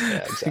 Yeah,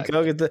 exactly.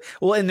 Go get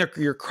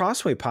your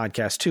Crossway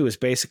podcast too is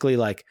basically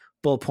like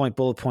bullet point,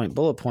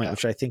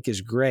 which I think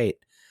is great.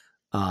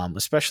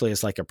 Especially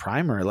as like a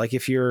primer. Like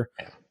if you're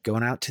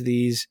going out to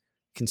these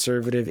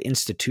conservative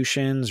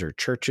institutions or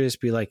churches,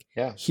 be like,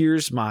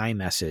 here's my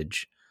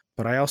message.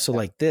 But I also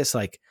like this,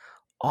 like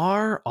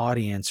our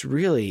audience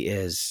really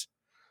is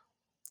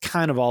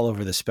kind of all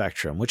over the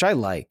spectrum, which I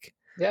like.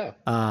 Yeah.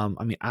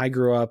 I mean, I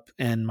grew up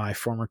and my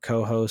former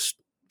co-host,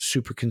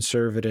 super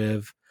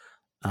conservative,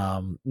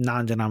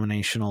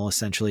 non-denominational,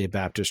 essentially a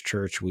Baptist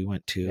church. We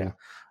went to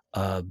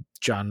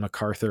John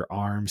MacArthur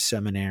Arms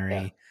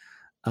Seminary,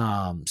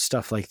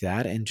 stuff like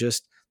that. And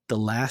just the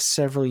last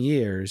several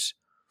years,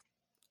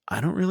 I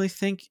don't really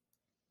think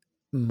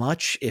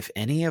much, if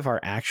any, of our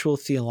actual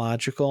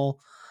theological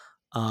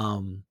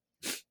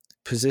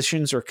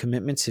positions or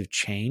commitments have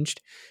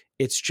changed.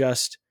 It's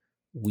just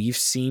we've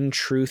seen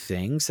true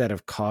things that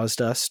have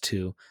caused us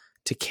to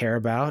care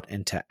about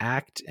and to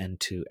act and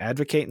to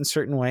advocate in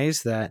certain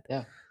ways that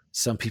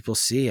some people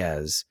see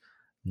as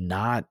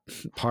not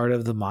part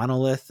of the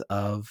monolith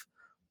of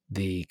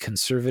the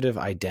conservative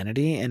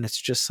identity. And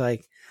it's just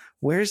like,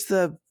 where's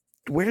the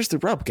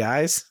rub,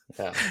 guys?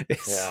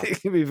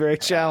 It can be very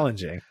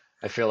challenging.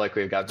 I feel like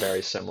we've got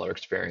very similar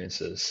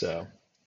experiences. So